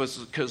is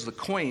because the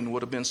queen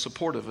would have been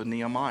supportive of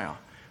Nehemiah.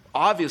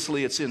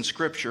 Obviously, it's in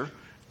Scripture.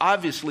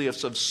 Obviously,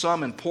 it's of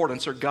some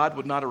importance, or God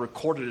would not have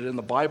recorded it in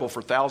the Bible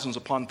for thousands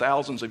upon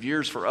thousands of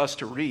years for us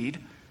to read.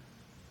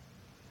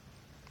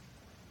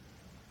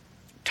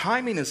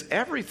 Timing is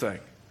everything.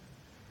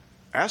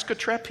 Ask a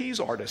trapeze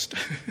artist.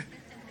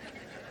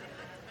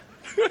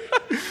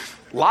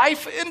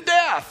 Life and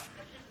death.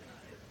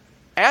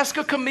 Ask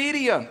a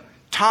comedian.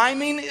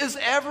 Timing is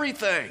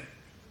everything.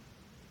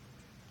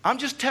 I'm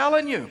just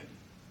telling you.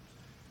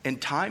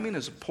 And timing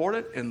is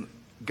important in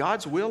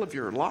God's will of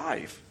your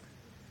life.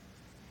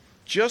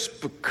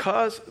 Just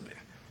because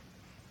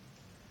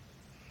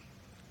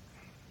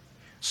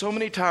so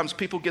many times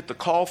people get the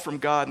call from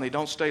God and they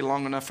don't stay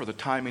long enough for the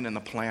timing and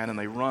the plan and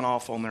they run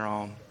off on their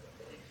own.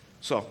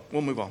 So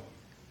we'll move on.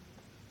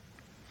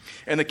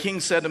 And the king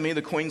said to me,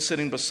 the queen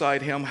sitting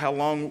beside him, how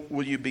long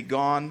will you be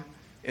gone,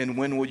 and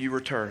when will you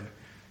return?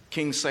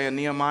 King saying,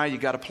 Nehemiah, you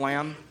got a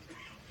plan?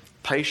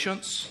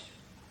 Patience,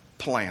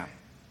 plan.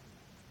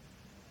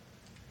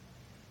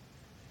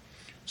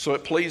 So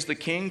it pleased the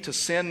king to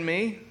send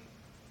me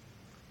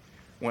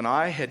when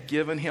I had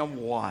given him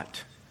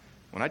what?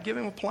 When I'd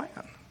given him a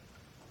plan.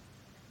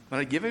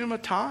 When I'd given him a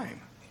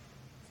time.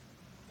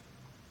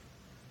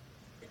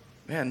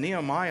 Man,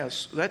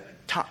 Nehemiah's,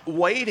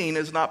 waiting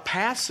is not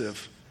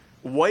passive.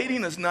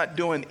 Waiting is not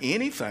doing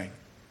anything.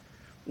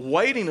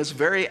 Waiting is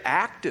very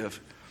active.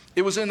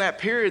 It was in that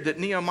period that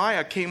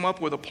Nehemiah came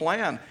up with a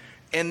plan,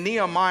 and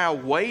Nehemiah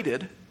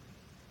waited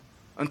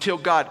until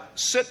God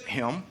sent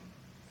him,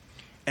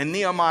 and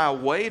Nehemiah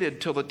waited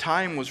till the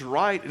time was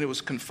right and it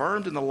was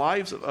confirmed in the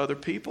lives of other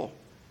people.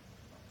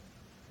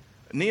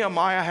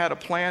 Nehemiah had a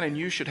plan, and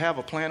you should have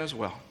a plan as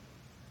well.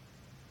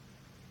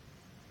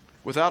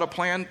 Without a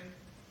plan,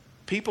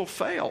 people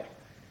fail.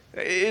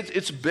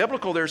 It's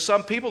biblical. There's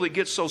some people that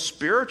get so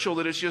spiritual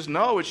that it's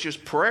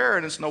just prayer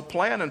and it's no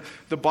plan. And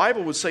the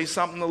Bible would say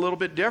something a little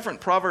bit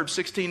different. Proverbs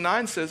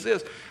 16:9 says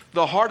this,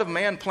 the heart of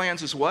man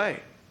plans his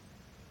way,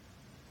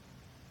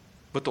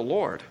 but the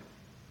Lord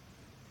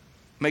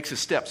makes his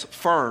steps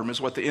firm, is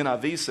what the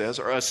NIV says,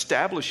 or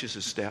establishes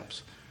his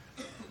steps.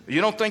 You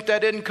don't think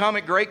that didn't come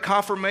at great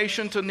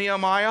confirmation to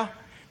Nehemiah?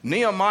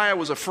 Nehemiah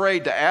was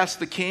afraid to ask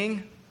the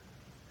king.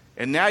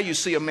 And now you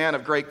see a man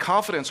of great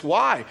confidence.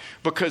 Why?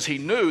 Because he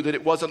knew that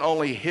it wasn't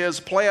only his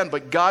plan,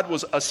 but God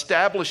was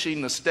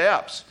establishing the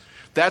steps.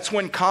 That's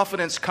when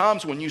confidence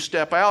comes, when you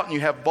step out and you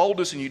have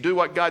boldness and you do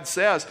what God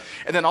says.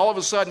 And then all of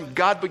a sudden,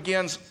 God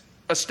begins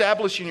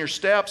establishing your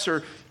steps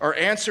or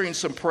answering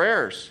some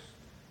prayers.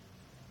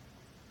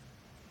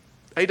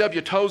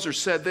 A.W. Tozer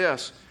said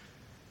this,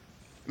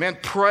 man,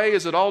 pray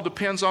as it all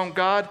depends on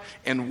God,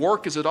 and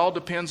work as it all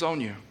depends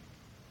on you.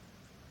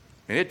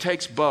 And it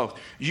takes both.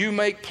 You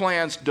make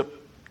plans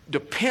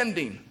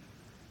depending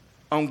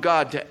on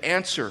God to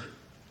answer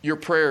your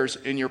prayers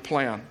in your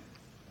plan.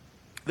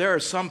 There are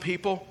some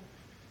people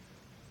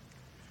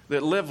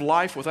that live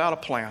life without a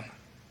plan.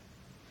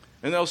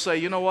 And they'll say,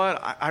 you know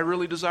what, I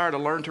really desire to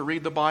learn to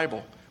read the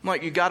Bible. I'm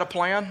like, you got a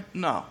plan?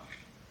 No.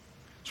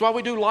 That's why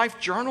we do Life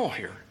Journal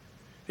here.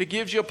 It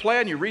gives you a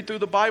plan. You read through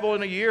the Bible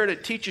in a year, and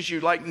it teaches you,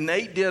 like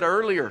Nate did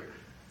earlier,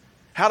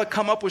 how to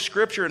come up with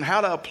Scripture and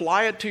how to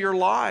apply it to your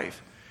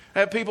life. I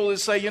have people that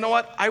say, you know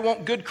what, I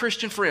want good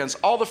Christian friends.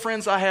 All the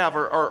friends I have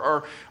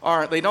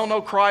are they don't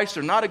know Christ,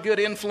 they're not a good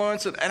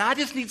influence, and I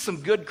just need some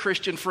good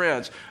Christian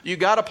friends. You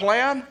got a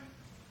plan?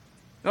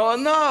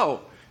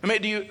 No. I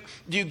mean, do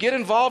you get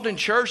involved in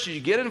church? Do you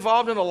get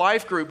involved in a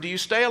life group? Do you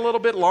stay a little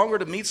bit longer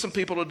to meet some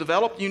people to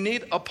develop? You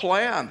need a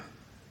plan.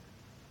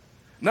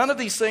 None of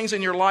these things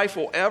in your life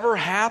will ever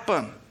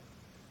happen.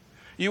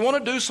 You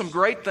want to do some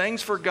great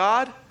things for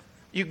God?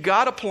 You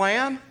got a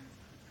plan?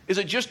 Is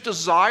it just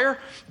desire?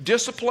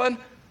 Discipline?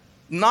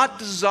 Not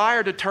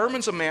desire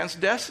determines a man's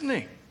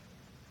destiny.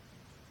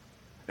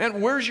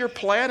 And where's your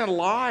plan in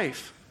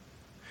life?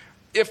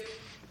 If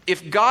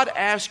God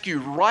asked you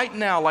right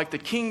now, like the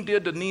king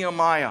did to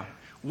Nehemiah,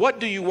 what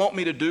do you want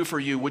me to do for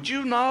you? Would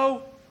you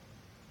know?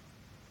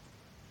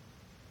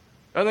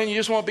 And then you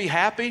just want to be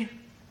happy?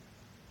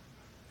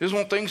 You just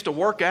want things to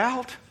work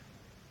out?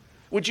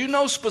 Would you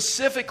know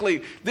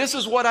specifically, this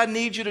is what I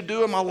need you to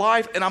do in my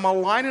life, and I'm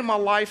aligning my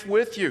life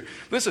with you?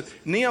 Listen,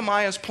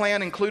 Nehemiah's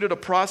plan included a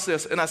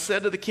process, and I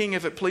said to the king,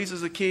 if it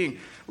pleases the king,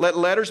 let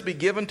letters be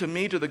given to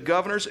me to the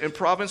governors in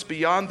province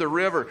beyond the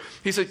river.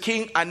 He said,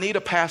 King, I need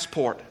a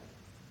passport.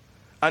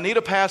 I need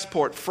a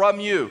passport from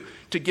you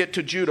to get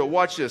to Judah.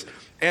 Watch this.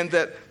 And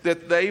that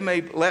they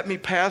may let me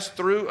pass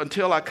through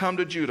until I come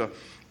to Judah.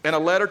 And a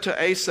letter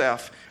to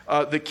Asaph,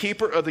 the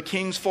keeper of the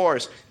king's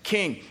forest.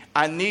 King,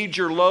 I need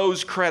your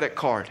Lowe's credit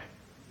card.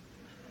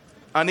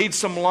 I need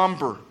some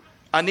lumber.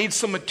 I need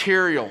some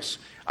materials.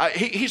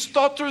 He's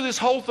thought through this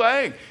whole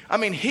thing. I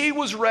mean, he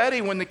was ready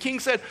when the king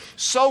said,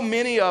 so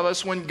many of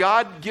us, when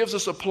God gives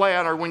us a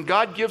plan or when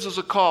God gives us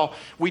a call,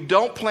 we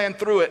don't plan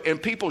through it,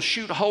 and people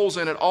shoot holes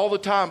in it all the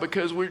time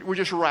because we're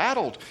just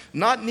rattled.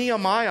 Not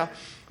Nehemiah,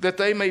 that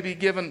they may be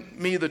given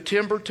me the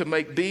timber to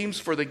make beams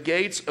for the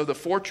gates of the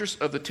fortress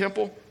of the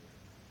temple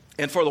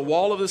and for the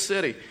wall of the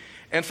city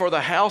and for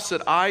the house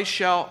that I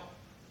shall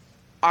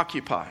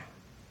occupy.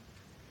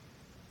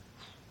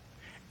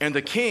 And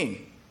the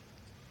king,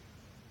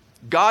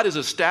 God is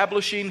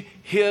establishing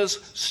his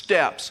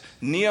steps,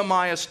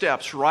 Nehemiah's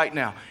steps right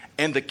now.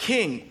 And the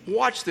king,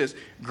 watch this,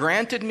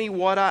 granted me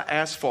what I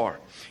asked for.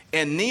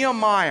 And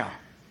Nehemiah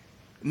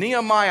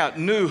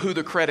knew who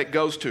the credit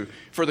goes to.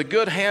 For the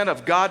good hand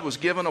of God was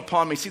given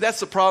upon me. See, that's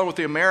the problem with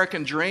the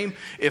American dream.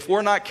 If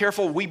we're not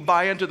careful, we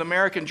buy into the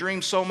American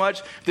dream so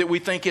much that we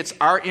think it's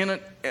our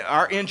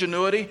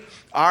ingenuity,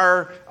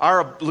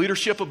 our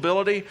leadership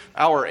ability,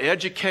 our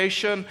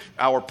education,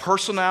 our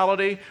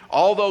personality,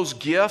 all those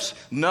gifts.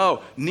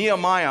 No,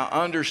 Nehemiah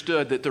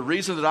understood that the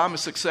reason that I'm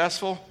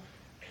successful,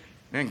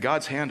 man,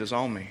 God's hand is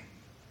on me.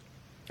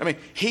 I mean,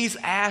 he's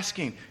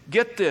asking,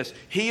 get this,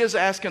 he is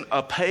asking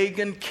a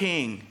pagan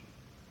king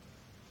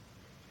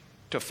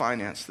to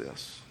finance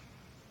this.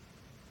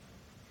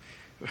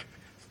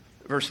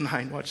 Verse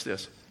 9, watch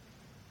this.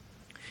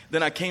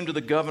 Then I came to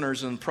the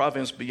governors in the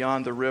province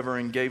beyond the river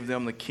and gave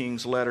them the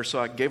king's letter. So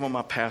I gave them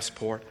my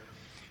passport.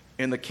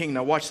 And the king,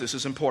 now watch this,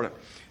 it's important.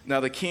 Now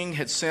the king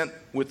had sent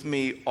with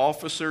me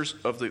officers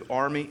of the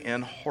army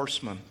and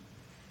horsemen.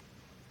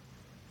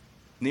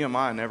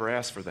 Nehemiah never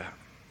asked for that.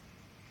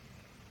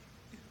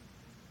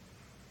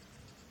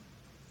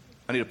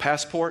 I need a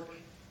passport,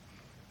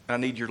 and I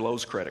need your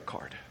Lowe's credit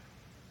card.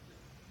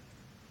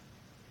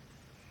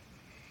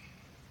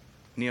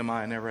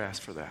 Nehemiah never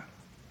asked for that.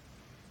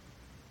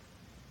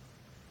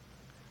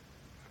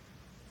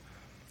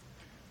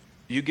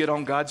 You get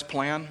on God's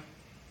plan,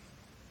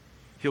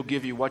 He'll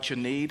give you what you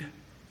need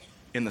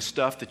in the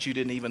stuff that you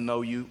didn't even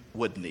know you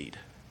would need.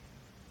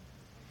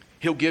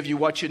 He'll give you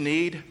what you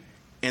need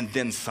and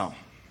then some.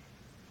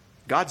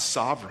 God's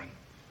sovereign.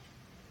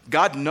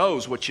 God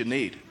knows what you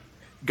need.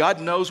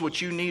 God knows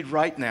what you need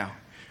right now.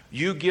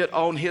 You get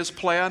on His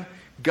plan,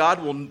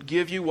 God will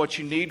give you what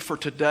you need for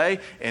today,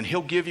 and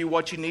He'll give you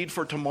what you need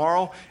for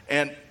tomorrow.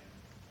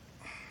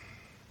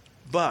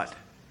 But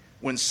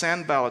when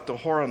Sanballat the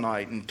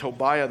Horonite and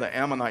Tobiah the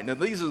Ammonite, now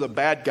these are the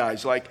bad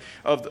guys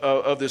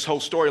of this whole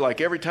story.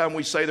 Like every time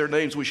we say their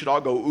names, we should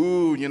all go,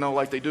 ooh,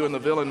 like they do in the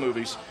villain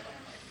movies.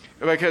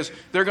 Because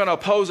they're going to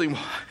oppose him.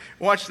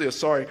 Watch this,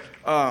 sorry.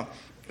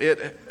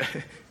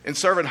 And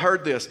servant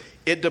heard this.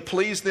 It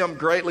displeased them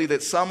greatly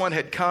that someone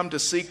had come to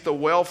seek the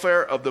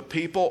welfare of the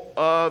people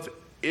of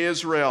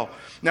Israel.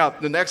 Now,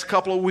 the next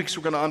couple of weeks,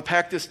 we're going to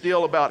unpack this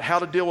deal about how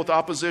to deal with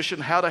opposition,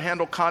 how to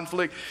handle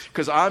conflict,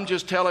 because I'm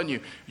just telling you,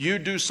 you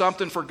do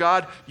something for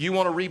God, you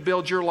want to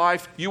rebuild your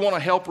life, you want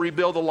to help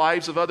rebuild the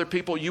lives of other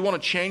people, you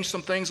want to change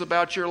some things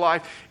about your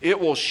life, it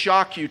will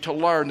shock you to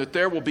learn that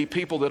there will be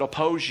people that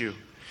oppose you.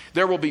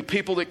 There will be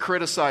people that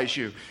criticize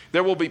you.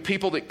 There will be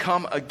people that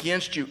come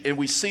against you. And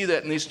we see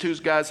that in these two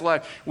guys'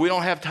 life. We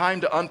don't have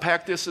time to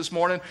unpack this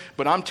morning,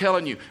 but I'm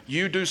telling you,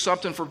 you do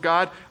something for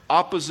God,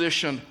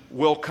 opposition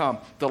will come.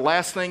 The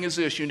last thing is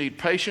this: you need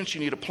patience, you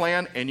need a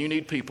plan, and you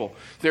need people.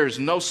 There is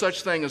no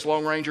such thing as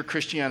Lone Ranger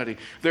Christianity.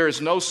 There is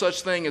no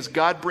such thing as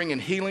God bringing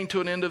healing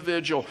to an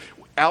individual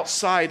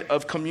outside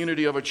of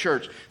community of a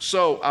church.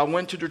 So I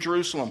went to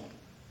Jerusalem.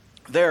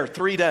 There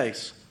 3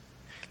 days.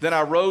 Then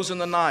I rose in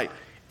the night.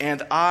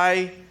 And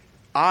I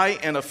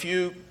and a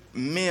few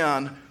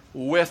men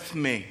with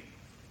me.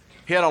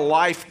 He had a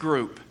life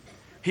group.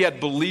 He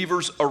had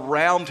believers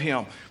around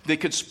him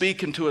that could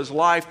speak into his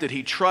life that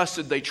he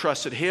trusted. They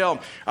trusted him.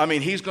 I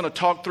mean, he's going to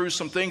talk through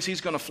some things. He's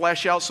going to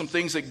flesh out some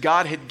things that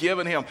God had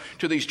given him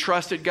to these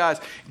trusted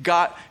guys.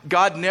 God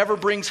never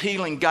brings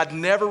healing. God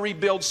never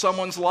rebuilds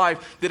someone's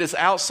life that is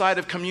outside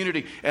of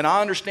community. And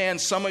I understand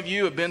some of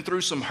you have been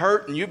through some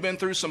hurt and you've been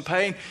through some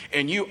pain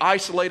and you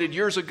isolated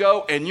years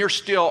ago and you're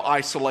still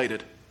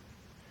isolated.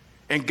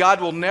 And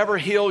God will never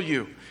heal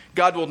you.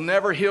 God will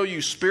never heal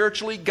you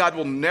spiritually. God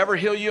will never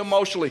heal you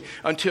emotionally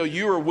until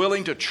you are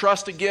willing to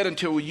trust again,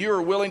 until you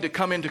are willing to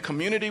come into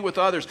community with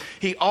others.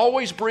 He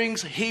always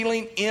brings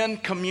healing in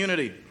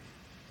community.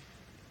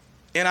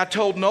 And I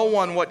told no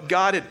one what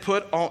God had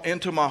put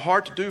into my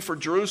heart to do for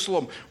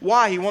Jerusalem.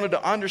 Why? He wanted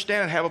to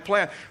understand and have a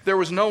plan. There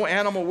was no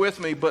animal with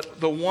me but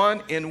the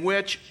one in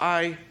which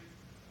I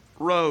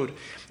rode.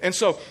 And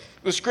so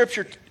the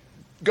scripture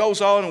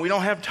goes on, and we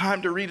don't have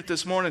time to read it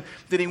this morning,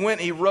 that he went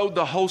and he rode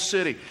the whole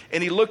city.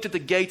 And he looked at the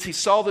gates. He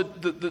saw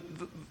the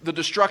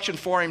destruction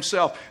for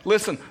himself.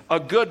 Listen, a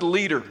good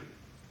leader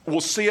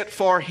will see it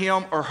for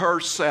him or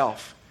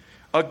herself.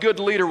 A good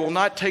leader will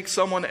not take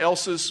someone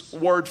else's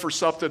word for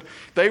something.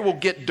 They will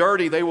get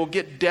dirty. They will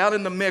get down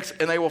in the mix,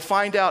 and they will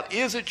find out,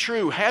 is it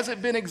true? Has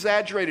it been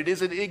exaggerated?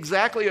 Is it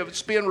exactly as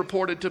it's being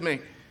reported to me?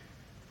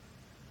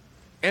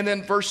 And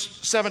then verse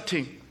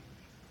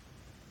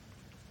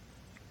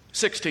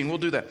 16, we'll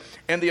do that.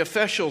 And the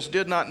officials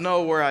did not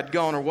know where I'd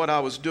gone or what I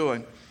was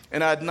doing.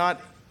 And I had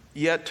not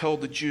yet told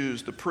the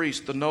Jews, the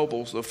priests, the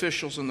nobles, the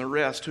officials, and the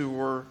rest who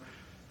were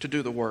to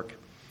do the work.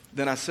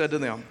 Then I said to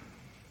them,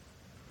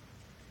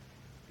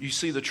 you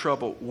see the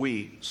trouble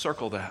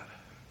circle that.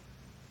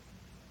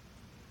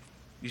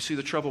 You see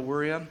the trouble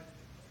we're in?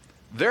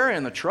 They're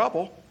in the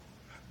trouble.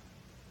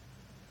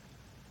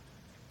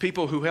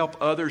 People who help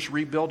others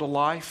rebuild a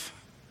life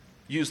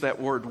use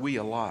that word we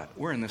a lot.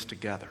 We're in this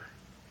together.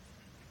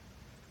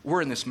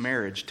 We're in this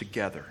marriage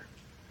together.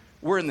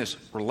 We're in this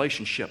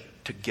relationship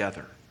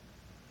together.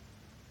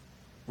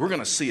 We're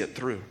going to see it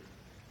through.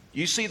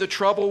 You see the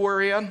trouble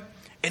we're in?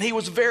 And he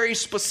was very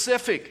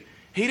specific.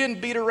 He didn't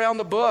beat around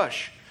the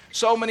bush.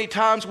 So many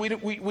times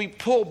we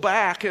pull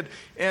back and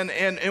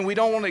we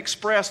don't want to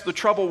express the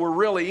trouble we're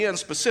really in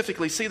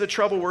specifically. See the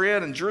trouble we're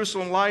in, and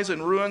Jerusalem lies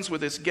in ruins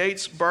with its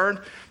gates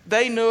burned.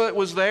 They knew it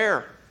was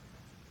there.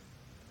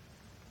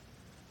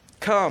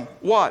 Come,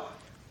 what?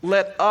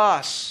 Let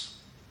us.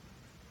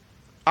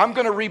 I'm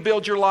going to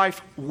rebuild your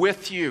life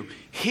with you.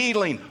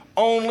 Healing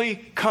only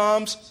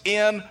comes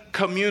in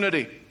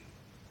community.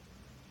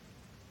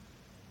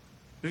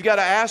 We've got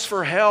to ask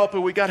for help,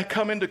 and we've got to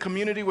come into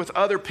community with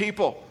other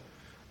people.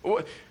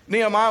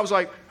 Nehemiah was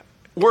like,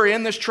 We're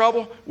in this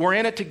trouble. We're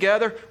in it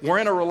together. We're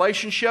in a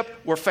relationship.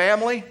 We're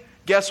family.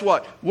 Guess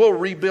what? We'll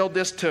rebuild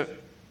this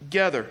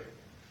together,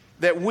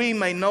 that we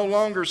may no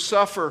longer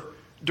suffer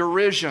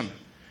derision.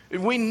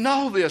 We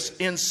know this.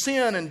 In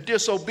sin and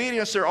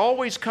disobedience, there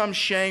always comes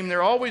shame.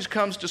 There always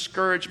comes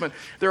discouragement.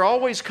 There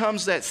always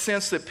comes that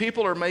sense that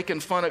people are making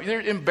fun of you.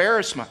 There's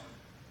embarrassment.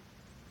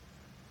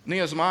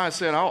 Nehemiah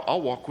said,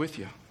 I'll walk with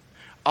you.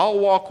 I'll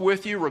walk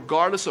with you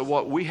regardless of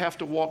what we have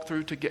to walk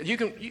through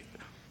together.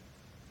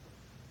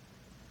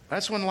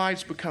 That's when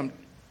lives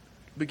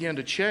begin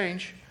to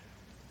change.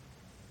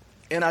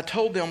 And I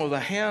told them, with the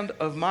hand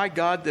of my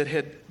God that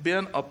had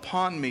been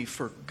upon me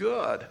for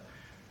good.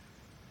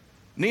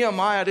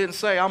 Nehemiah didn't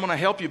say, I'm going to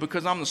help you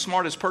because I'm the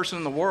smartest person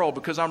in the world,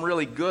 because I'm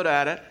really good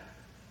at it,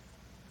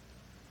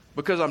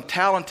 because I'm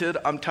talented,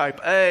 I'm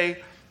type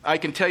A, I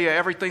can tell you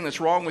everything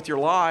that's wrong with your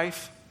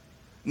life.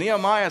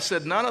 Nehemiah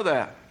said none of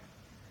that.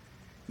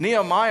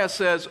 Nehemiah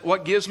says,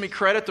 what gives me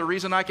credit, the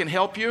reason I can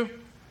help you?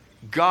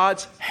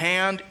 God's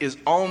hand is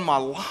on my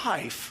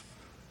life.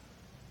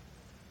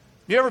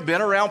 You ever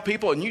been around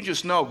people and you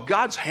just know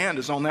God's hand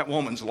is on that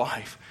woman's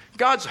life?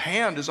 God's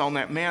hand is on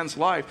that man's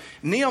life.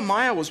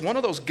 Nehemiah was one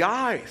of those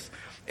guys.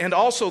 And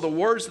also the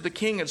words that the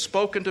king had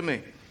spoken to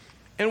me.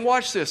 And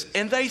watch this.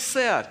 And they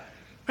said,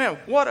 man,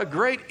 what a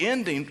great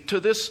ending to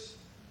this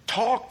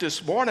talk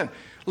this morning.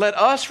 Let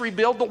us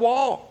rebuild the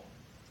wall.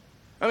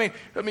 I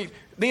mean,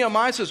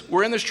 Nehemiah says,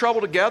 we're in this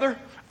trouble together.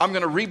 I'm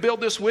going to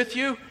rebuild this with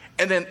you.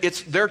 And then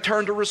it's their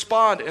turn to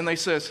respond. And they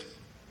says,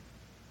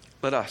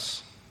 let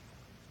us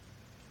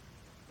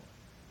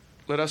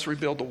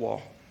rebuild the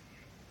wall.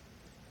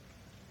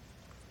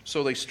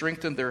 So they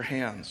strengthened their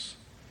hands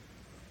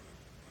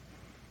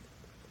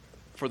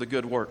for the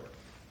good work.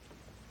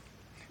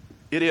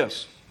 It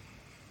is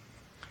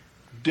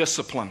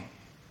discipline,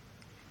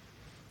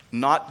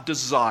 not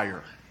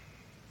desire,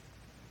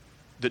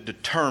 that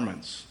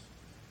determines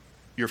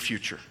your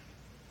future.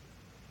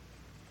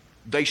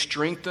 They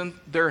strengthened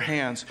their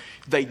hands.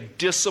 They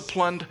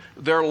disciplined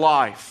their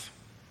life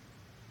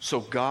so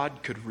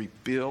God could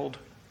rebuild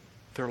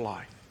their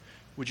life.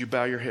 Would you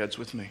bow your heads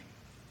with me?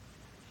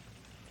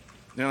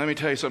 Now let me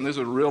tell you something. This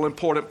is a real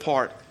important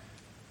part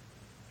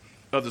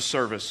of the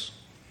service.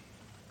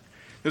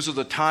 This is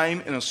a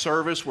time in a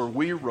service where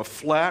we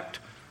reflect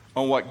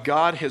on what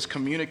God has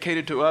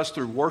communicated to us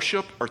through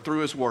worship or through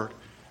His Word.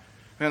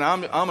 And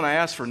I'm going to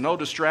ask for no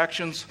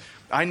distractions.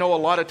 I know a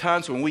lot of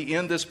times when we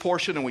end this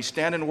portion and we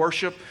stand in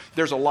worship,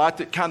 there's a lot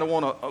that kind of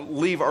want to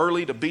leave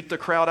early to beat the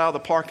crowd out of the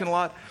parking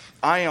lot.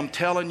 I am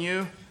telling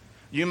you,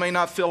 you may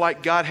not feel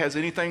like God has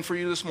anything for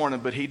you this morning,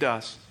 but He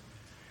does.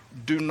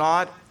 Do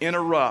not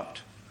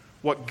interrupt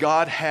what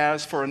God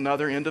has for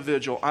another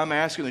individual. I'm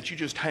asking that you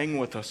just hang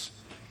with us.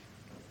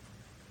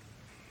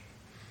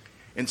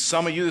 And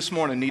some of you this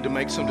morning need to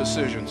make some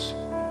decisions.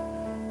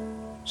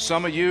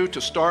 Some of you,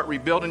 to start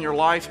rebuilding your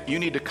life, you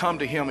need to come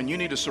to Him and you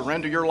need to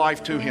surrender your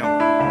life to Him.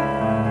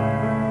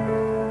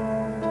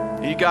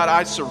 God,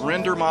 I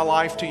surrender my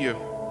life to you.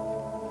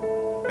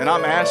 And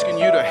I'm asking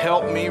you to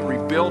help me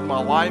rebuild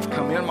my life,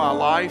 come in my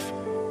life,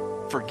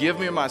 forgive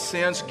me of my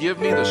sins, give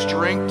me the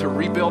strength to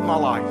rebuild my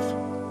life.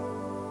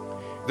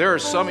 There are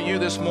some of you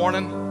this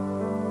morning,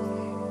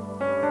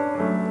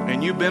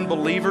 and you've been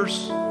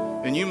believers,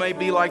 and you may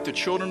be like the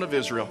children of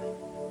Israel,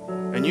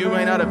 and you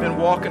may not have been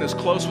walking as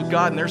close with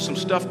God, and there's some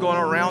stuff going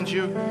on around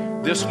you.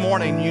 This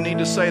morning, you need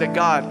to say to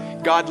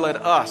God, God, let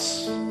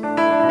us.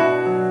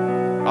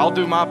 I'll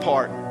do my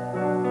part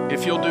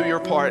if you'll do your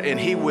part, and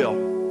He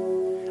will.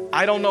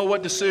 I don't know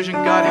what decision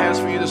God has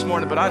for you this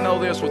morning, but I know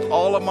this with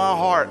all of my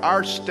heart.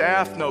 Our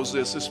staff knows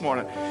this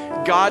morning.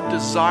 God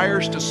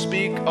desires to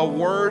speak a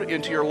word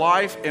into your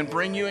life and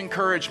bring you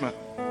encouragement.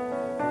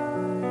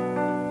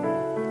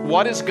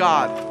 What is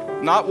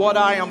God? Not what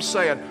I am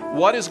saying.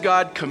 What is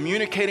God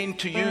communicating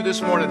to you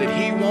this morning that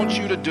He wants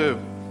you to do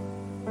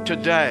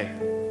today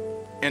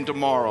and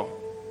tomorrow?